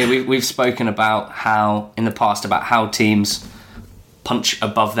strikes me, we've spoken about how in the past about how teams punch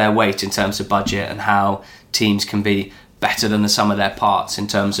above their weight in terms of budget, and how teams can be better than the sum of their parts in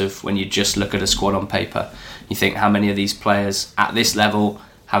terms of when you just look at a squad on paper. You think how many of these players at this level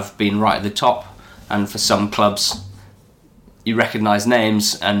have been right at the top, and for some clubs you recognise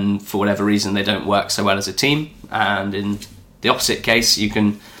names and for whatever reason they don't work so well as a team, and in the opposite case you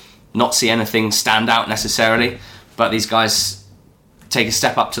can not see anything stand out necessarily, but these guys take a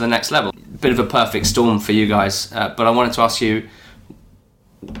step up to the next level. bit of a perfect storm for you guys. But I wanted to ask you,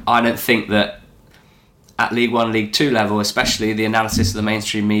 I don't think that at League 1, League 2 level, especially, the analysis of the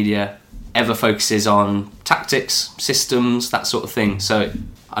mainstream media ever focuses on tactics, systems, that sort of thing. So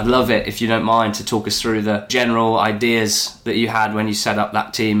I'd love it if you don't mind to talk us through the general ideas that you had when you set up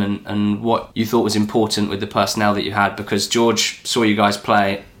that team and what you thought was important with the personnel that you had, because George saw you guys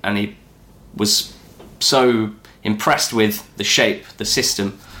play and he was so impressed with the shape, the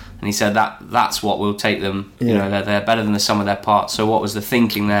system, and he said that's what will take them. You know, they're better than the sum of their parts. So what was the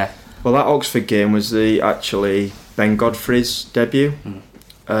thinking there? Well, that Oxford game was actually Ben Godfrey's debut.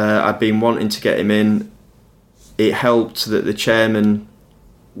 I'd been wanting to get him in. It helped that the chairman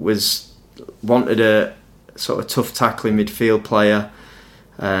wanted a sort of tough tackling midfield player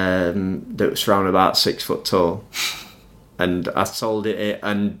that was around about 6 foot tall, and I told it,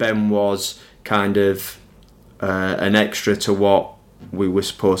 and Ben was kind of an extra to what we were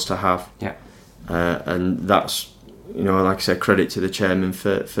supposed to have. And that's, like I said, credit to the chairman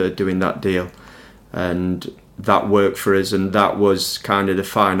for doing that deal, and that worked for us, and that was kind of the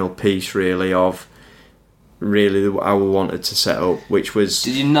final piece really of how we wanted to set up, which was...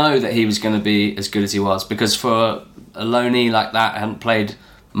 Did you know that he was going to be as good as he was? Because for a loanee like that, hadn't played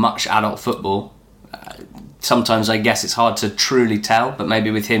much adult football, sometimes I guess it's hard to truly tell, but maybe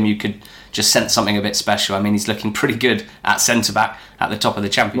with him you could just sense something a bit special. I mean, he's looking pretty good at centre-back at the top of the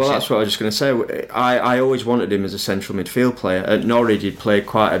championship. Well, that's what I was just going to say. I always wanted him as a central midfield player. At Norwich he'd played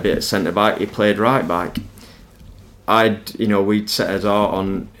quite a bit at centre-back, he played right-back. We'd set his heart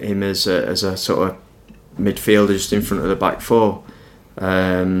on him as a sort of midfielder just in front of the back four.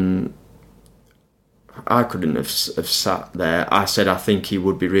 I couldn't have sat there. I said I think he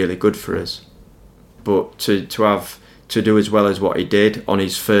would be really good for us, but to do as well as what he did on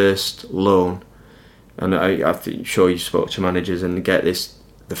his first loan, and I think sure you spoke to managers and get this,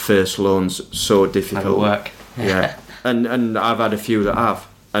 the first loan's so difficult. Never work. Yeah, and I've had a few that have,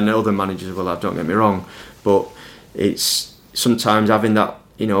 and other managers will have. Don't get me wrong, but it's sometimes having that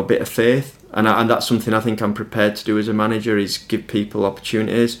bit of faith. And that's something I think I'm prepared to do as a manager, is give people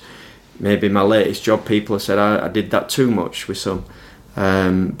opportunities. Maybe my latest job, people have said I did that too much with some.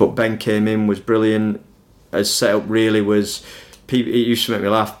 But Ben came in, was brilliant. As set up really was... It used to make me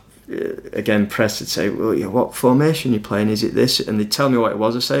laugh. Again, press would say, well, what formation are you playing? Is it this? And they'd tell me what it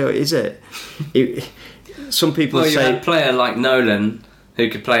was. I say, oh, is it? Some people say... Well, you had a player like Nolan who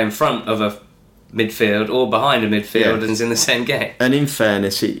could play in front of a midfield or behind a midfield and is in the same game. And in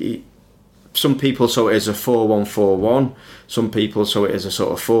fairness, some people saw it as a 4-1-4-1. Some people saw it as a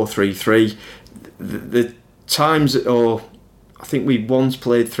sort of 4-3-3. The times, I think we once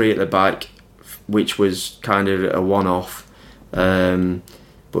played 3 at the back, which was kind of a one-off. And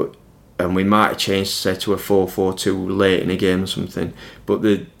we might have changed, say, to a 4-4-2 late in the game or something. But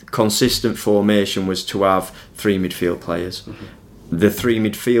the consistent formation was to have 3 midfield players. Mm-hmm. The 3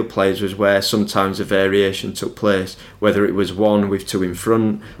 midfield players was where sometimes a variation took place, whether it was one with 2 in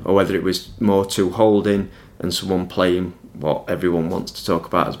front or whether it was more 2 holding and someone playing what everyone wants to talk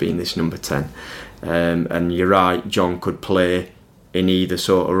about as being this number 10. And you're right, John could play in either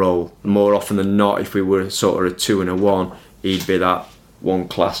sort of role. More often than not, if we were sort of a 2 and a 1, he'd be that one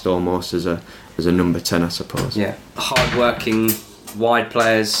classed almost as a number 10, I suppose. Yeah, hard-working wide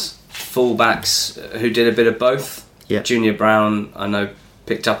players, full-backs who did a bit of both. Yeah. Junior Brown, I know,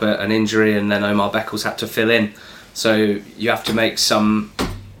 picked up an injury, and then Omar Beckles had to fill in. So you have to make some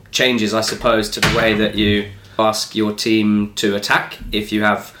changes, I suppose, to the way that you ask your team to attack. If you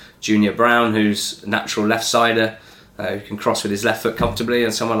have Junior Brown, who's a natural left-sider, who can cross with his left foot comfortably,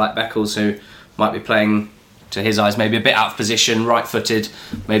 and someone like Beckles, who might be playing, to his eyes, maybe a bit out of position, right-footed,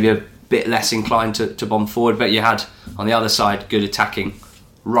 maybe a bit less inclined to bomb forward. But you had, on the other side, good attacking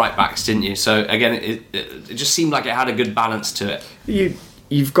right backs, didn't you? So again, it just seemed like it had a good balance to it.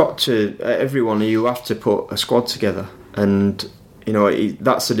 You've got to, everyone, you have to put a squad together, and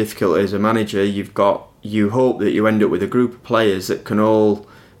that's the difficulty as a manager. You hope that you end up with a group of players that can all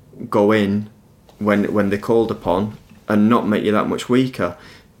go in when they're called upon and not make you that much weaker.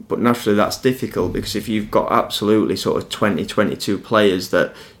 But naturally that's difficult, because if you've got absolutely sort of 22 players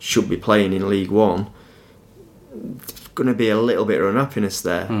that should be playing in League One, going to be a little bit of unhappiness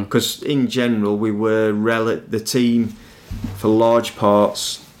there, because in general we were the team for large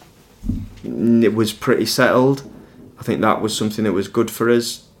parts, it was pretty settled. I think that was something that was good for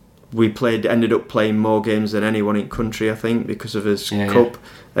us. We ended up playing more games than anyone in country, I think, because of his cup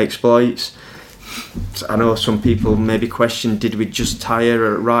exploits. I know some people maybe question, did we just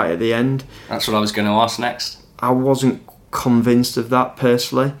tire right at the end? That's what I was going to ask next. I wasn't convinced of that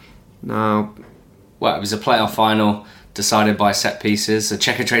personally. Now, well, it was a playoff final. decided by set pieces, a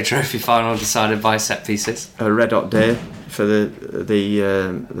Checkatrade Trophy final decided by set pieces. A red hot day for the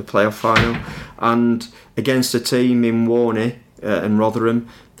playoff final, and against a team in Warney and Rotherham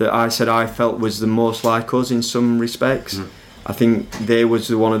that I said I felt was the most like us in some respects. I think they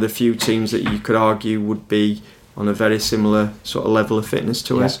was one of the few teams that you could argue would be on a very similar sort of level of fitness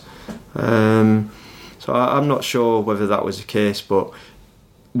to us. So I'm not sure whether that was the case, but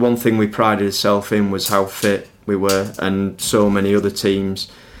one thing we prided ourselves in was how fit we were, and so many other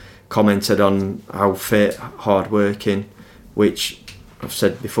teams commented on how fit, hard working, which I've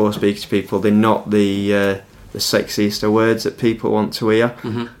said before speaking to people, they're not the sexiest of words that people want to hear,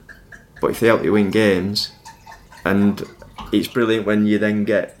 but if they help you win games, and it's brilliant when you then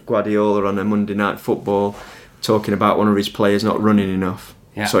get Guardiola on a Monday Night Football talking about one of his players not running enough,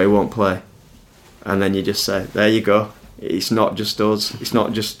 so he won't play, and then you just say, there you go, it's not just us, it's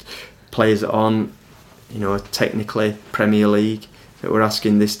not just players that aren't, technically Premier League that we're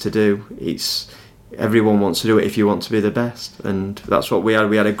asking this to do. It's everyone wants to do it if you want to be the best, and that's what we had.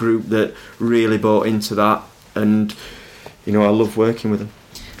 We had a group that really bought into that, and I love working with them.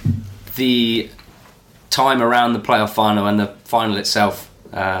 The time around the playoff final and the final itself,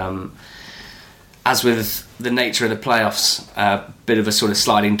 as with the nature of the playoffs, a bit of a sort of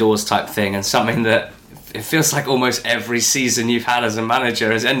sliding doors type thing, and something that it feels like almost every season you've had as a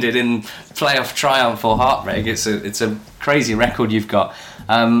manager has ended in playoff triumph or heartbreak. It's a crazy record you've got.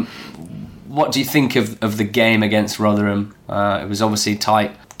 What do you think of the game against Rotherham? It was obviously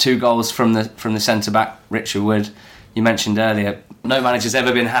tight. 2 goals from the centre back, Richard Wood. You mentioned earlier, no manager's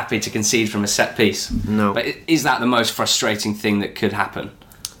ever been happy to concede from a set piece. No. But is that the most frustrating thing that could happen?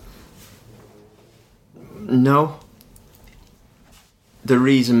 No. The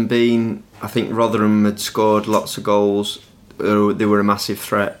reason being, I think Rotherham had scored lots of goals. They were a massive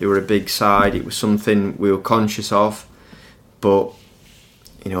threat. They were a big side. It was something we were conscious of. But,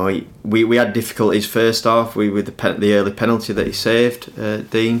 we had difficulties first off with the early penalty that he saved,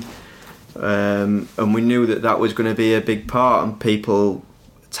 Dean. And we knew that was going to be a big part, and people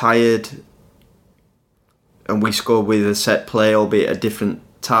tired. And we scored with a set play, albeit a different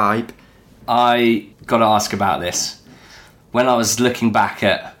type. I got to ask about this. When I was looking back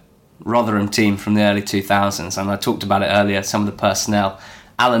at Rotherham team from the early 2000s, and I talked about it earlier, some of the personnel,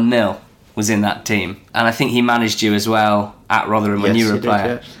 Alan Mill was in that team, and I think he managed you as well at Rotherham when you were a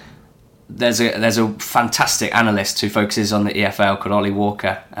player. Did, yes. There's a fantastic analyst who focuses on the EFL called Ollie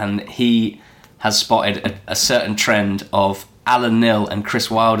Walker, and he has spotted a certain trend of Alan Mill and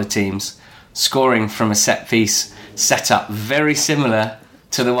Chris Wilder teams scoring from a set piece setup very similar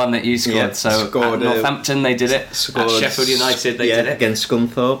to the one that you scored. Yeah, so at Northampton they did it, at Sheffield United they did it. Against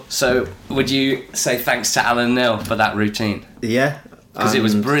Scunthorpe. So would you say thanks to Alan Mill for that routine? Yeah. Because it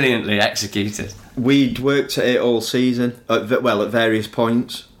was brilliantly executed. We'd worked at it all season, at various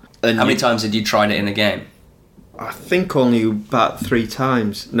points. And how many times had you tried it in a game? I think only about 3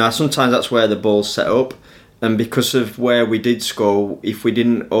 times. Now, sometimes that's where the ball's set up, and because of where we did score, if we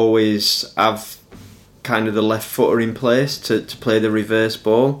didn't always have kind of the left footer in place to play the reverse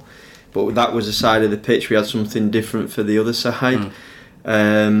ball, but that was the side of the pitch, we had something different for the other side.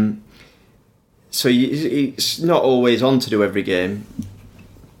 So it's not always on to do every game,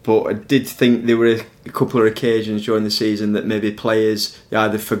 but I did think there were a couple of occasions during the season that maybe players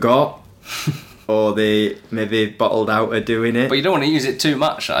either forgot or they maybe bottled out of doing it. But you don't want to use it too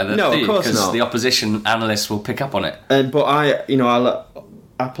much either, no, do you? Of course not. Because the opposition analysts will pick up on it. But I'll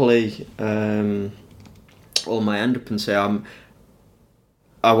happily hold my hand up and say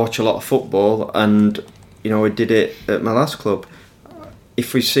I watch a lot of football, and I did it at my last club.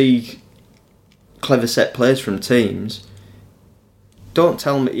 If we see clever set plays from teams, don't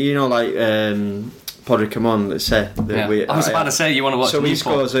tell me, Podrick, come on, let's say that I was about to say, you want to watch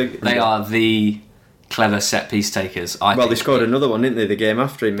Newport. They are the clever set piece takers. They scored another one, didn't they, the game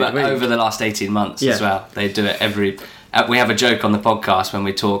after him? But over the last 18 months as well, they do it every. We have a joke on the podcast when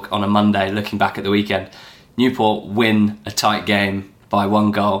we talk on a Monday, looking back at the weekend. Newport win a tight game by 1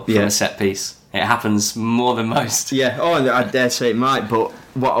 goal from a set piece. It happens more than most. Yeah, I dare say it might, but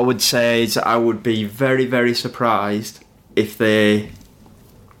what I would say is I would be very, very surprised if they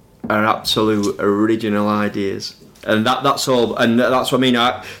are absolute original ideas. And that's all, and that's what I mean.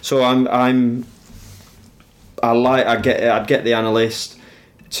 I'd get the analyst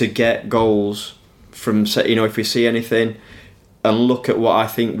to get goals from, if we see anything, and look at what I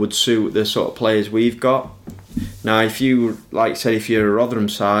think would suit the sort of players we've got. Now, if you're a Rotherham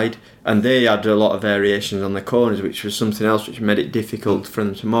side, and they had a lot of variations on the corners, which was something else which made it difficult for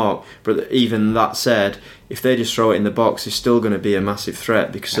them to mark. But even that said, if they just throw it in the box, it's still going to be a massive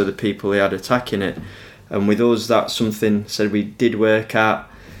threat because of the people they had attacking it. And with us, that's something said we did work at.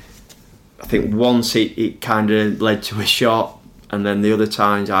 I think once it kind of led to a shot, and then the other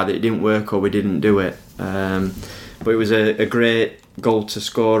times either it didn't work or we didn't do it. But it was a great goal to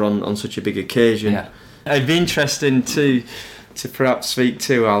score on such a big occasion. Yeah. It'd be interesting to perhaps speak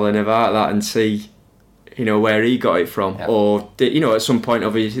to Alan about that and see, where he got it from, or at some point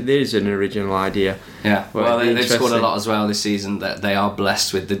obviously there is an original idea. Yeah, well they've scored a lot as well this season. That they are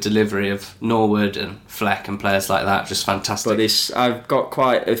blessed with the delivery of Norwood and Fleck and players like that. Just fantastic. But I've got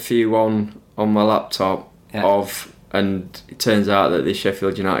quite a few on my laptop and it turns out that the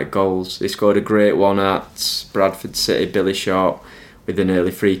Sheffield United goals, they scored a great one at Bradford City, Billy Sharp, with an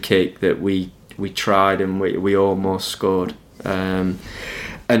early free kick that we tried and we almost scored. And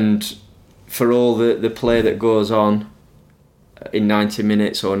for all the play that goes on in 90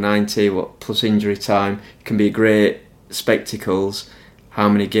 minutes or 90 plus injury time, it can be great spectacles. How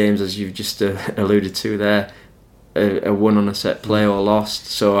many games, as you've just alluded to there, are won on a set play or lost?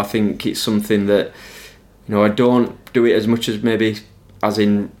 So I think it's something that, I don't do it as much as maybe as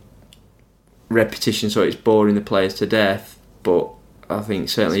in repetition, so it's boring the players to death, but I think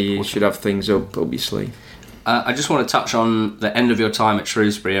certainly you should have things up your sleeve. I just want to touch on the end of your time at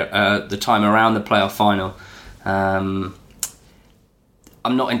Shrewsbury, the time around the playoff final. I'm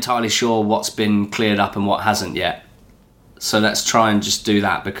not entirely sure what's been cleared up and what hasn't yet. So let's try and just do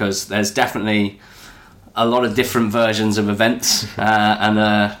that, because there's definitely a lot of different versions of events and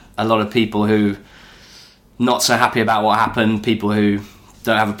a lot of people who not so happy about what happened, people who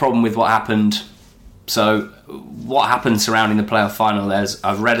don't have a problem with what happened. So what happened surrounding the playoff final?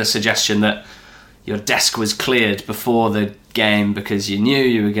 I've read a suggestion that your desk was cleared before the game because you knew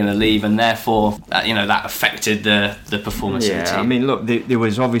you were going to leave, and therefore that affected the performance of the team. I mean, look, there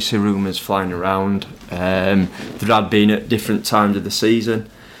was obviously rumours flying around that had been at different times of the season,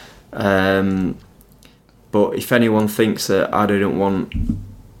 but if anyone thinks that I didn't want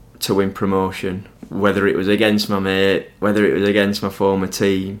to win promotion, whether it was against my mate, whether it was against my former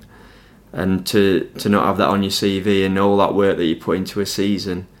team, and to not have that on your CV and all that work that you put into a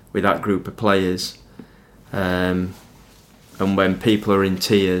season with that group of players, and when people are in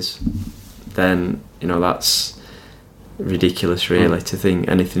tears, then that's ridiculous, really, to think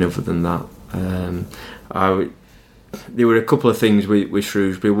anything other than that. There were a couple of things with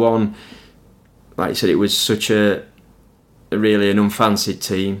Shrewsbury. One, like you said, it was such a really an unfancied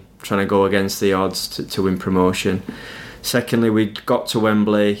team trying to go against the odds to win promotion. Secondly, we got to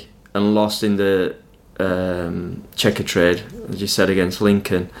Wembley and lost in the checker trade, as you said, against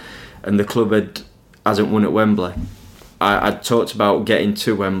Lincoln, and the club hasn't won at Wembley. I'd talked about getting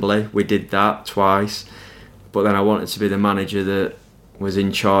to Wembley. We did that twice, but then I wanted to be the manager that was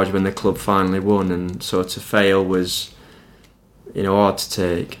in charge when the club finally won, and so to fail was hard to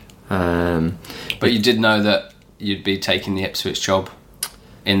take. But you did know that you'd be taking the Ipswich job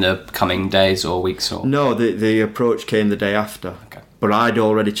in the coming days or weeks? Or no, the approach came the day after. Okay. But I'd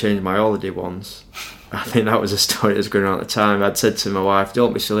already changed my holiday once. I think that was a story that was going on at the time. I'd said to my wife,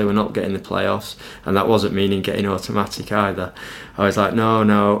 "Don't be silly, we're not getting the playoffs," and that wasn't meaning getting automatic either. I was like,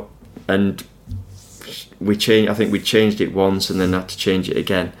 no, and we changed. I think we changed it once and then had to change it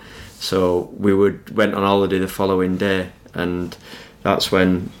again. So we went on holiday the following day, and that's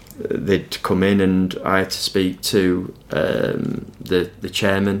when they'd come in, and I had to speak to the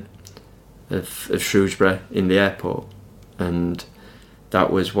chairman of Shrewsbury in the airport, and that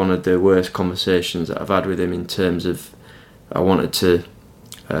was one of the worst conversations that I've had with him in terms of I wanted to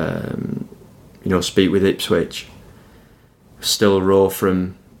speak with Ipswich, still raw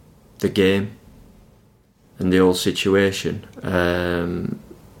from the game and the whole situation.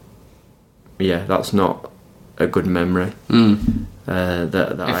 That's not a good memory.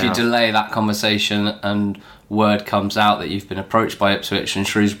 If you delay that conversation and word comes out that you've been approached by Ipswich and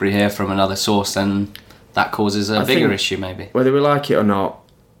Shrewsbury hear from another source, then that causes a bigger issue, maybe. Whether we like it or not,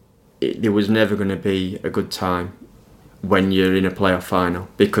 there was never going to be a good time when you're in a playoff final,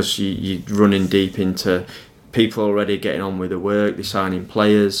 because you're running deep into people already getting on with the work, they're signing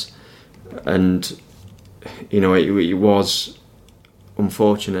players, and it was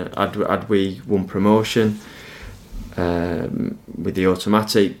unfortunate. Had we won promotion with the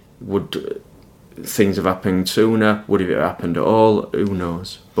automatic, would things have happened sooner? Would it have happened at all? Who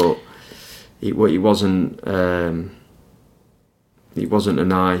knows? But it wasn't a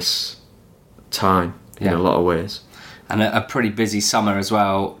nice time in a lot of ways, and a pretty busy summer as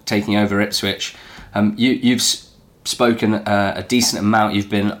well, taking over Ipswich. You've spoken a decent amount. You've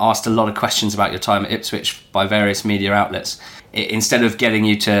been asked a lot of questions about your time at Ipswich by various media outlets. Instead of getting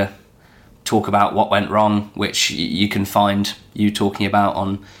you to talk about what went wrong, which you can find you talking about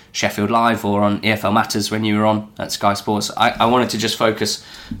on Sheffield Live or on EFL Matters when you were on at Sky Sports. I wanted to just focus,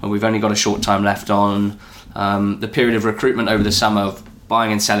 and we've only got a short time left, on the period of recruitment over the summer, of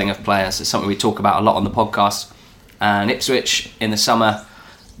buying and selling of players. It's something we talk about a lot on the podcast. And Ipswich in the summer,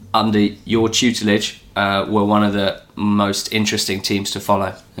 under your tutelage, were one of the most interesting teams to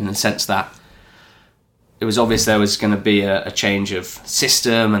follow, in the sense that it was obvious there was going to be a change of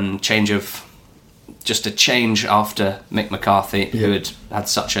system and change after Mick McCarthy, who had left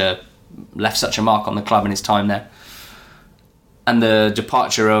such a mark on the club in his time there. And the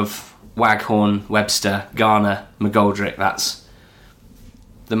departure of Waghorn, Webster, Garner, McGoldrick, that's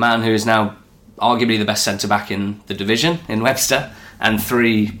the man who is now arguably the best centre-back in the division, in Webster, and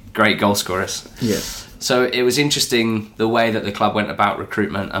 3 great goal scorers. Yeah. So it was interesting the way that the club went about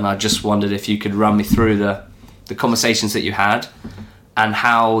recruitment, and I just wondered if you could run me through the conversations that you had and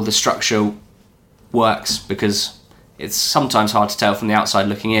how the structure works, because it's sometimes hard to tell from the outside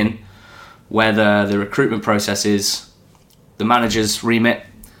looking in whether the recruitment process is the manager's remit,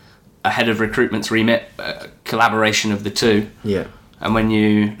 a head of recruitment's remit, a collaboration of the two. Yeah. And when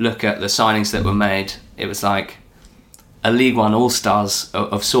you look at the signings that were made, it was like a League One all-stars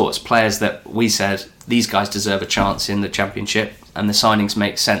of sorts, players that we said, these guys deserve a chance in the Championship, and the signings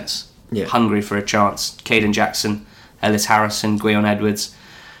make sense. Yeah. Hungry for a chance. Caden Jackson, Ellis Harrison, Gwion Edwards,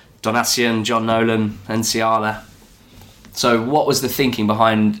 Donacian, John Nolan, and Ciala. So what was the thinking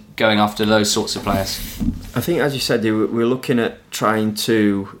behind going after those sorts of players? I think, as you said, we're looking at trying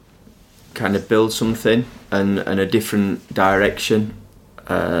to kind of build something and a different direction,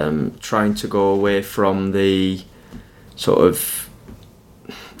 trying to go away from the sort of,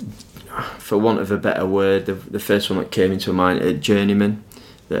 for want of a better word, the first one that came into mind, journeymen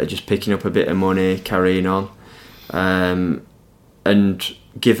that are just picking up a bit of money, carrying on, and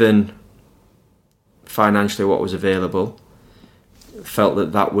given financially what was available,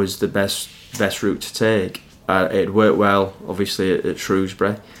 felt that was the best route to take. It worked well, obviously, at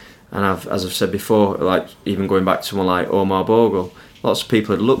Shrewsbury, and as I've said before, like even going back to someone like Omar Bogle, lots of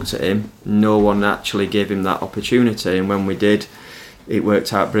people had looked at him, no one actually gave him that opportunity, and when we did, it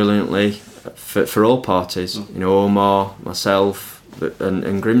worked out brilliantly for all parties. You know, Omar, myself,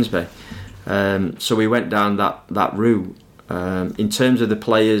 and Grimsby. So we went down that route. In terms of the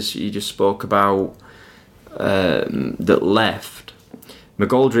players you just spoke about that left,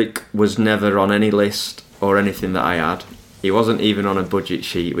 McGoldrick was never on any list or anything that I had. He wasn't even on a budget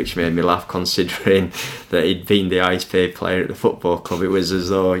sheet, which made me laugh, considering that he'd been the highest paid player at the football club. It was as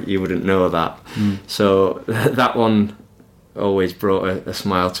though you wouldn't know that. So that one always brought a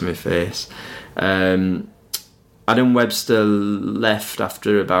smile to my face. Adam Webster left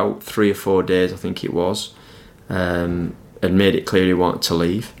after about 3 or 4 days, I think it was, and made it clear he wanted to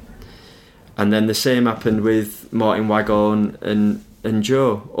leave. And then the same happened with Martin Waghorn and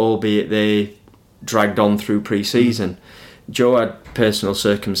Joe, albeit they dragged on through pre-season. Joe had personal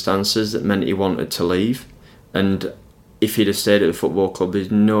circumstances that meant he wanted to leave, and if he'd have stayed at the football club, there's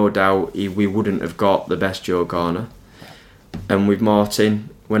no doubt we wouldn't have got the best Joe Garner. And with Martin,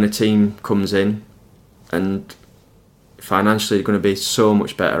 when a team comes in and financially they're going to be so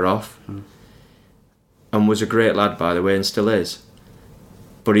much better off, and was a great lad, by the way, and still is,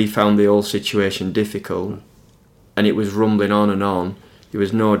 but he found the whole situation difficult, and it was rumbling on and on. There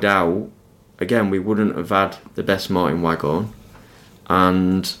was no doubt, again, we wouldn't have had the best Martin Waghorn,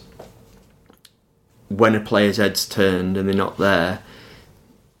 and when a player's head's turned and they're not there,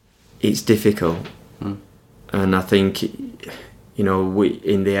 it's difficult. And I think, you know, we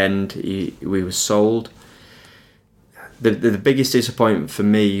in the end we were sold. The biggest disappointment for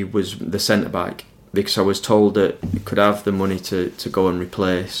me was the centre back, because I was told that we could have the money to go and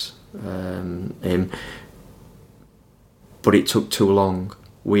replace him, but it took too long.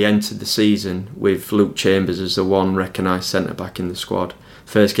 We entered the season with Luke Chambers as the one recognised centre back in the squad.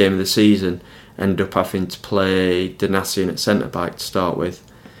 First game of the season, ended up having to play Donacian at centre back to start with,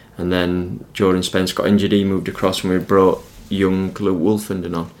 and then Jordan Spence got injured. He moved across, and we brought young Luke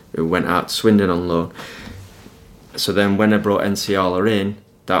Wolfenden on, who went out to Swindon on loan. So then when I brought NCR in,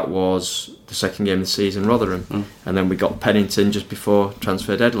 that was the second game of the season, Rotherham, and then we got Pennington just before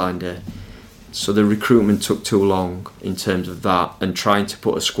transfer deadline day. So the recruitment took too long in terms of that, and trying to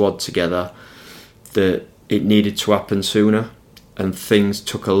put a squad together, that it needed to happen sooner, and things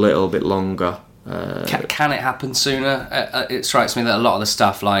took a little bit longer. Can it happen sooner? It strikes me that a lot of the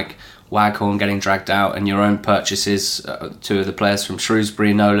stuff like Waghorn getting dragged out and your own purchases, 2 of the players from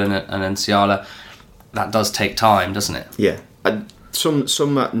Shrewsbury, Nolan and Ciala, that does take time, doesn't it? Yeah. Some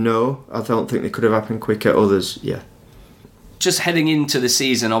no, I don't think they could have happened quicker. Others, yeah. Just heading into the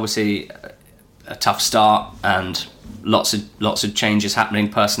season, obviously a tough start and lots of changes happening,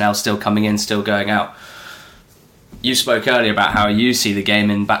 personnel still coming in, still going out. You spoke earlier about how you see the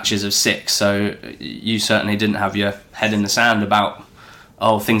game in batches of 6, so you certainly didn't have your head in the sand about,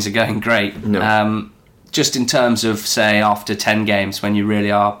 things are going great. No. Just in terms of, say, after 10 games, when you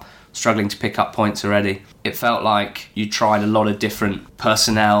really are struggling to pick up points already, it felt like you tried a lot of different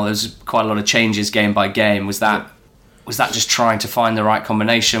personnel. There's quite a lot of changes game by game. Was that just trying to find the right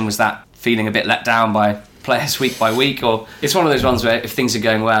combination? Was that feeling a bit let down by players week by week? Or it's one of those ones where if things are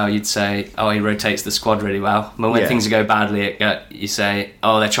going well, you'd say, he rotates the squad really well. But when things go badly, you say,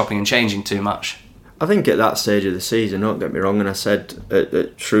 they're chopping and changing too much. I think at that stage of the season, don't get me wrong, and I said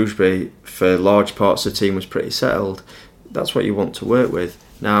at Shrewsbury, for large parts the team was pretty settled. That's what you want to work with.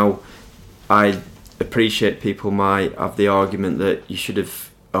 Now, I appreciate people might have the argument that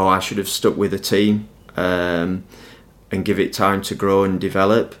I should have stuck with the team and give it time to grow and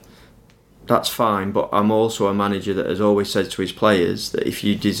develop. That's fine, but I'm also a manager that has always said to his players that if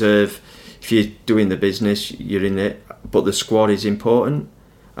you're doing the business, you're in it, but the squad is important.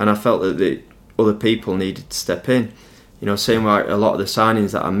 And I felt that the other people needed to step in. Same like a lot of the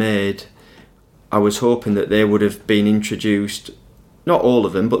signings that I made, I was hoping that they would have been introduced, not all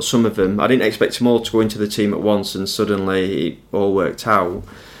of them, but some of them. I didn't expect them all to go into the team at once and suddenly it all worked out.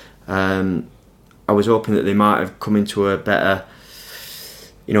 I was hoping that they might have come into a better,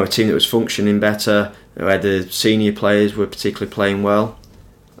 a team that was functioning better, where the senior players were particularly playing well.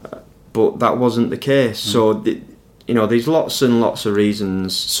 But that wasn't the case. So, there's lots and lots of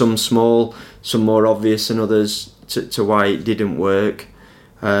reasons, some small, some more obvious than others, to why it didn't work.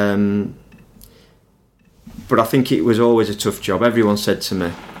 But I think it was always a tough job. Everyone said to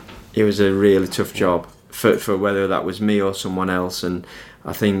me it was a really tough job for whether that was me or someone else. And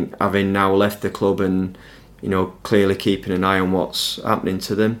I think having now left the club and clearly keeping an eye on what's happening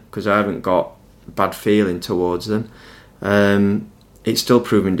to them, because I haven't got a bad feeling towards them, it's still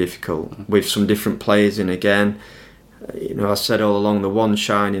proving difficult with some different players in again. I said all along, the one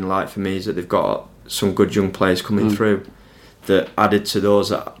shining light for me is that they've got some good young players coming through that added to those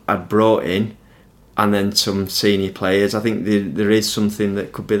that I'd brought in, and then some senior players. I think there is something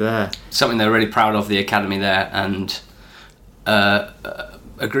that could be there. Something they're really proud of, the academy there, and a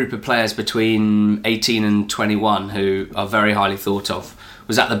group of players between 18 and 21 who are very highly thought of.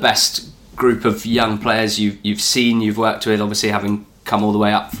 Was that the best group of young players you've seen, you've worked with, obviously having come all the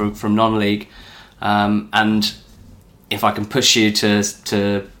way up from non-league? And if I can push you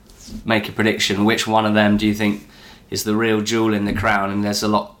to make a prediction, which one of them do you think is the real jewel in the crown? And there's a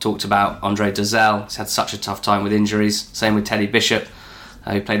lot talked about Andre Dozzell. He's had such a tough time with injuries. Same with Teddy Bishop,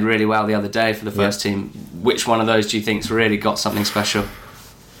 who played really well the other day for the first team. Which one of those do you think's really got something special?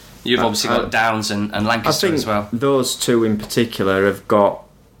 You've obviously got Downs and Lancaster as well. Those two in particular have got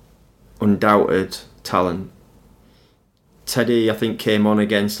undoubted talent. Teddy, I think, came on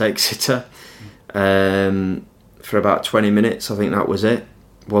against Exeter for about 20 minutes. I think that was it.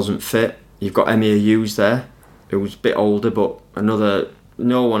 Wasn't fit. You've got Emir Hughes there, who was a bit older, but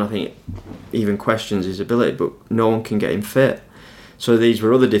no one I think even questions his ability, but no one can get him fit. So these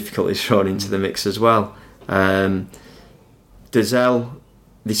were other difficulties thrown into the mix as well. Dozzell,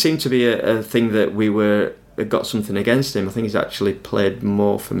 they seem to be a thing that had got something against him. I think he's actually played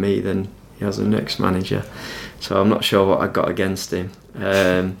more for me than he has the next manager. So I'm not sure what I got against him.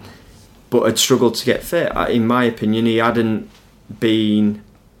 But had struggled to get fit. In my opinion, he hadn't been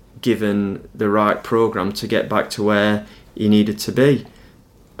given the right programme to get back to where he needed to be.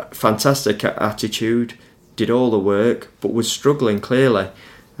 Fantastic attitude, did all the work, but was struggling clearly.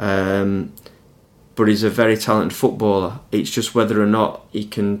 But he's a very talented footballer. It's just whether or not he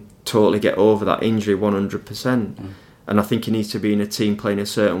can totally get over that injury 100%. And I think he needs to be in a team playing a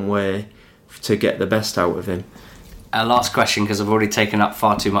certain way to get the best out of him. Last question, because I've already taken up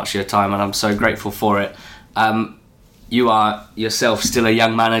far too much of your time and I'm so grateful for it. You are yourself still a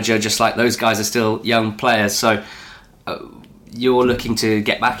young manager, just like those guys are still young players. So you're looking to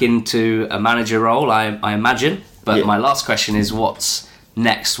get back into a manager role, I imagine. But my last question is, what's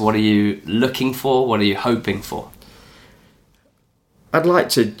next? What are you looking for? What are you hoping for? I'd like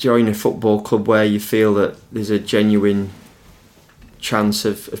to join a football club where you feel that there's a genuine chance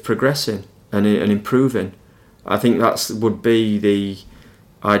of progressing and improving. I think that would be the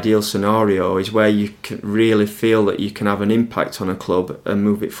ideal scenario, is where you can really feel that you can have an impact on a club and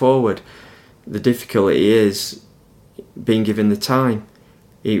move it forward. The difficulty is being given the time.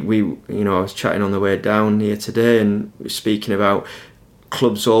 I was chatting on the way down here today and speaking about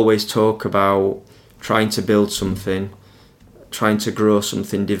clubs always talk about trying to build something, trying to grow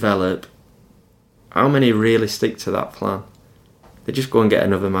something, develop. How many really stick to that plan? they just go and get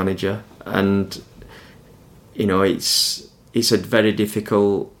another manager. And it's a very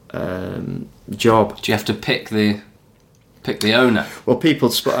difficult job. Do you have to pick the owner? Well,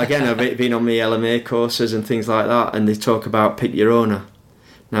 people again, I've been on the LMA courses and things like that, and they talk about pick your owner.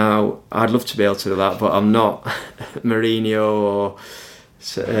 Now, I'd love to be able to do that, but I'm not Mourinho or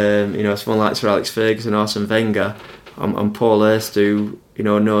someone like Sir Alex Ferguson or Arsene Wenger. I'm Paul Hurst, who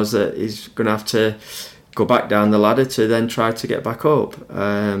knows that he's going to have to go back down the ladder to then try to get back up.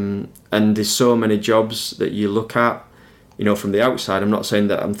 And there's so many jobs that you look at, from the outside. I'm not saying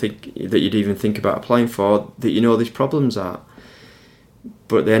that that you'd even think about applying for, that these problems are.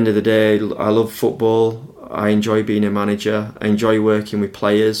 But at the end of the day, I love football. I enjoy being a manager. I enjoy working with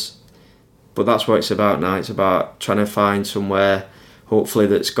players. But that's what it's about now. It's about trying to find somewhere, hopefully,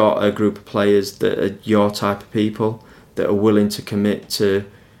 that's got a group of players that are your type of people, that are willing to commit to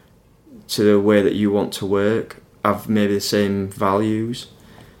the way that you want to work, have maybe the same values.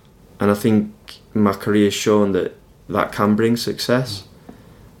 And I think my career's shown that can bring success.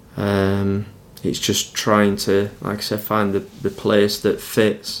 It's just trying to, like I said, find the place that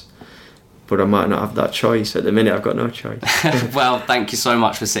fits. But I might not have that choice. At the minute, I've got no choice. Well, thank you so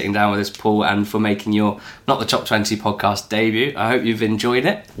much for sitting down with us, Paul, and for making your Not the Top 20 podcast debut. I hope you've enjoyed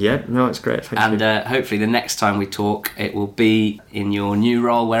it. Yeah, no, it's great. Thank you. And hopefully the next time we talk, it will be in your new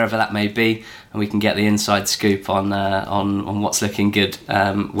role, wherever that may be, and we can get the inside scoop on what's looking good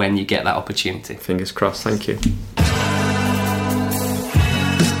when you get that opportunity. Fingers crossed. Thank you.